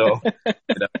 So,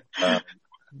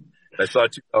 I saw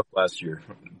 2 elk last year,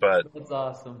 but that's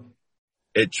awesome.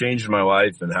 It changed my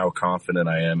life and how confident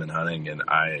I am in hunting. And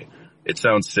it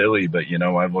sounds silly, but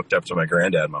I've looked up to my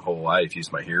granddad my whole life.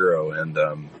 He's my hero. And,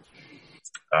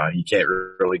 he can't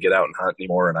really get out and hunt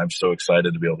anymore. And I'm so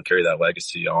excited to be able to carry that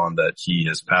legacy on that he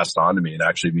has passed on to me and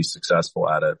actually be successful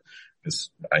at it. Because,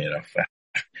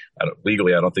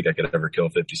 legally, I don't think I could ever kill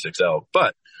 56 elk,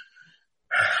 but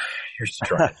here's to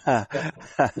try.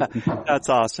 That's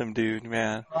awesome, dude,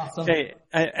 man. Awesome. Hey,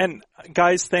 and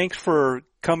guys, thanks for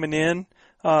coming in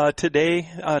today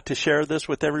to share this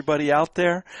with everybody out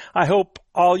there. I hope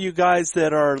all you guys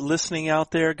that are listening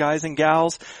out there, guys and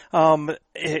gals,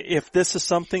 if this is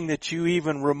something that you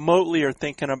even remotely are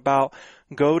thinking about,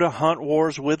 go to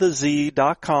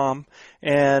huntwarswithaz.com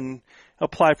and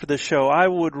apply for the show. I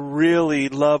would really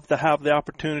love to have the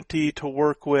opportunity to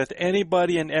work with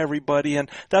anybody and everybody, and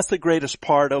that's the greatest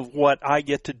part of what I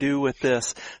get to do with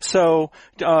this. So,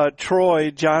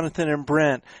 Troy, Jonathan, and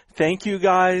Brent, thank you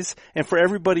guys. And for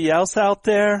everybody else out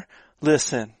there,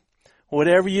 listen,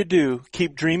 whatever you do,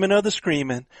 keep dreaming of the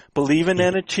screaming, believing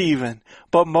and achieving,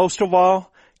 but most of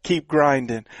all, keep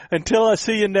grinding. Until I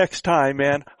see you next time,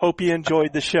 man, hope you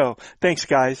enjoyed the show. Thanks,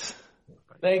 guys.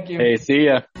 Thank you. Hey, see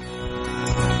ya.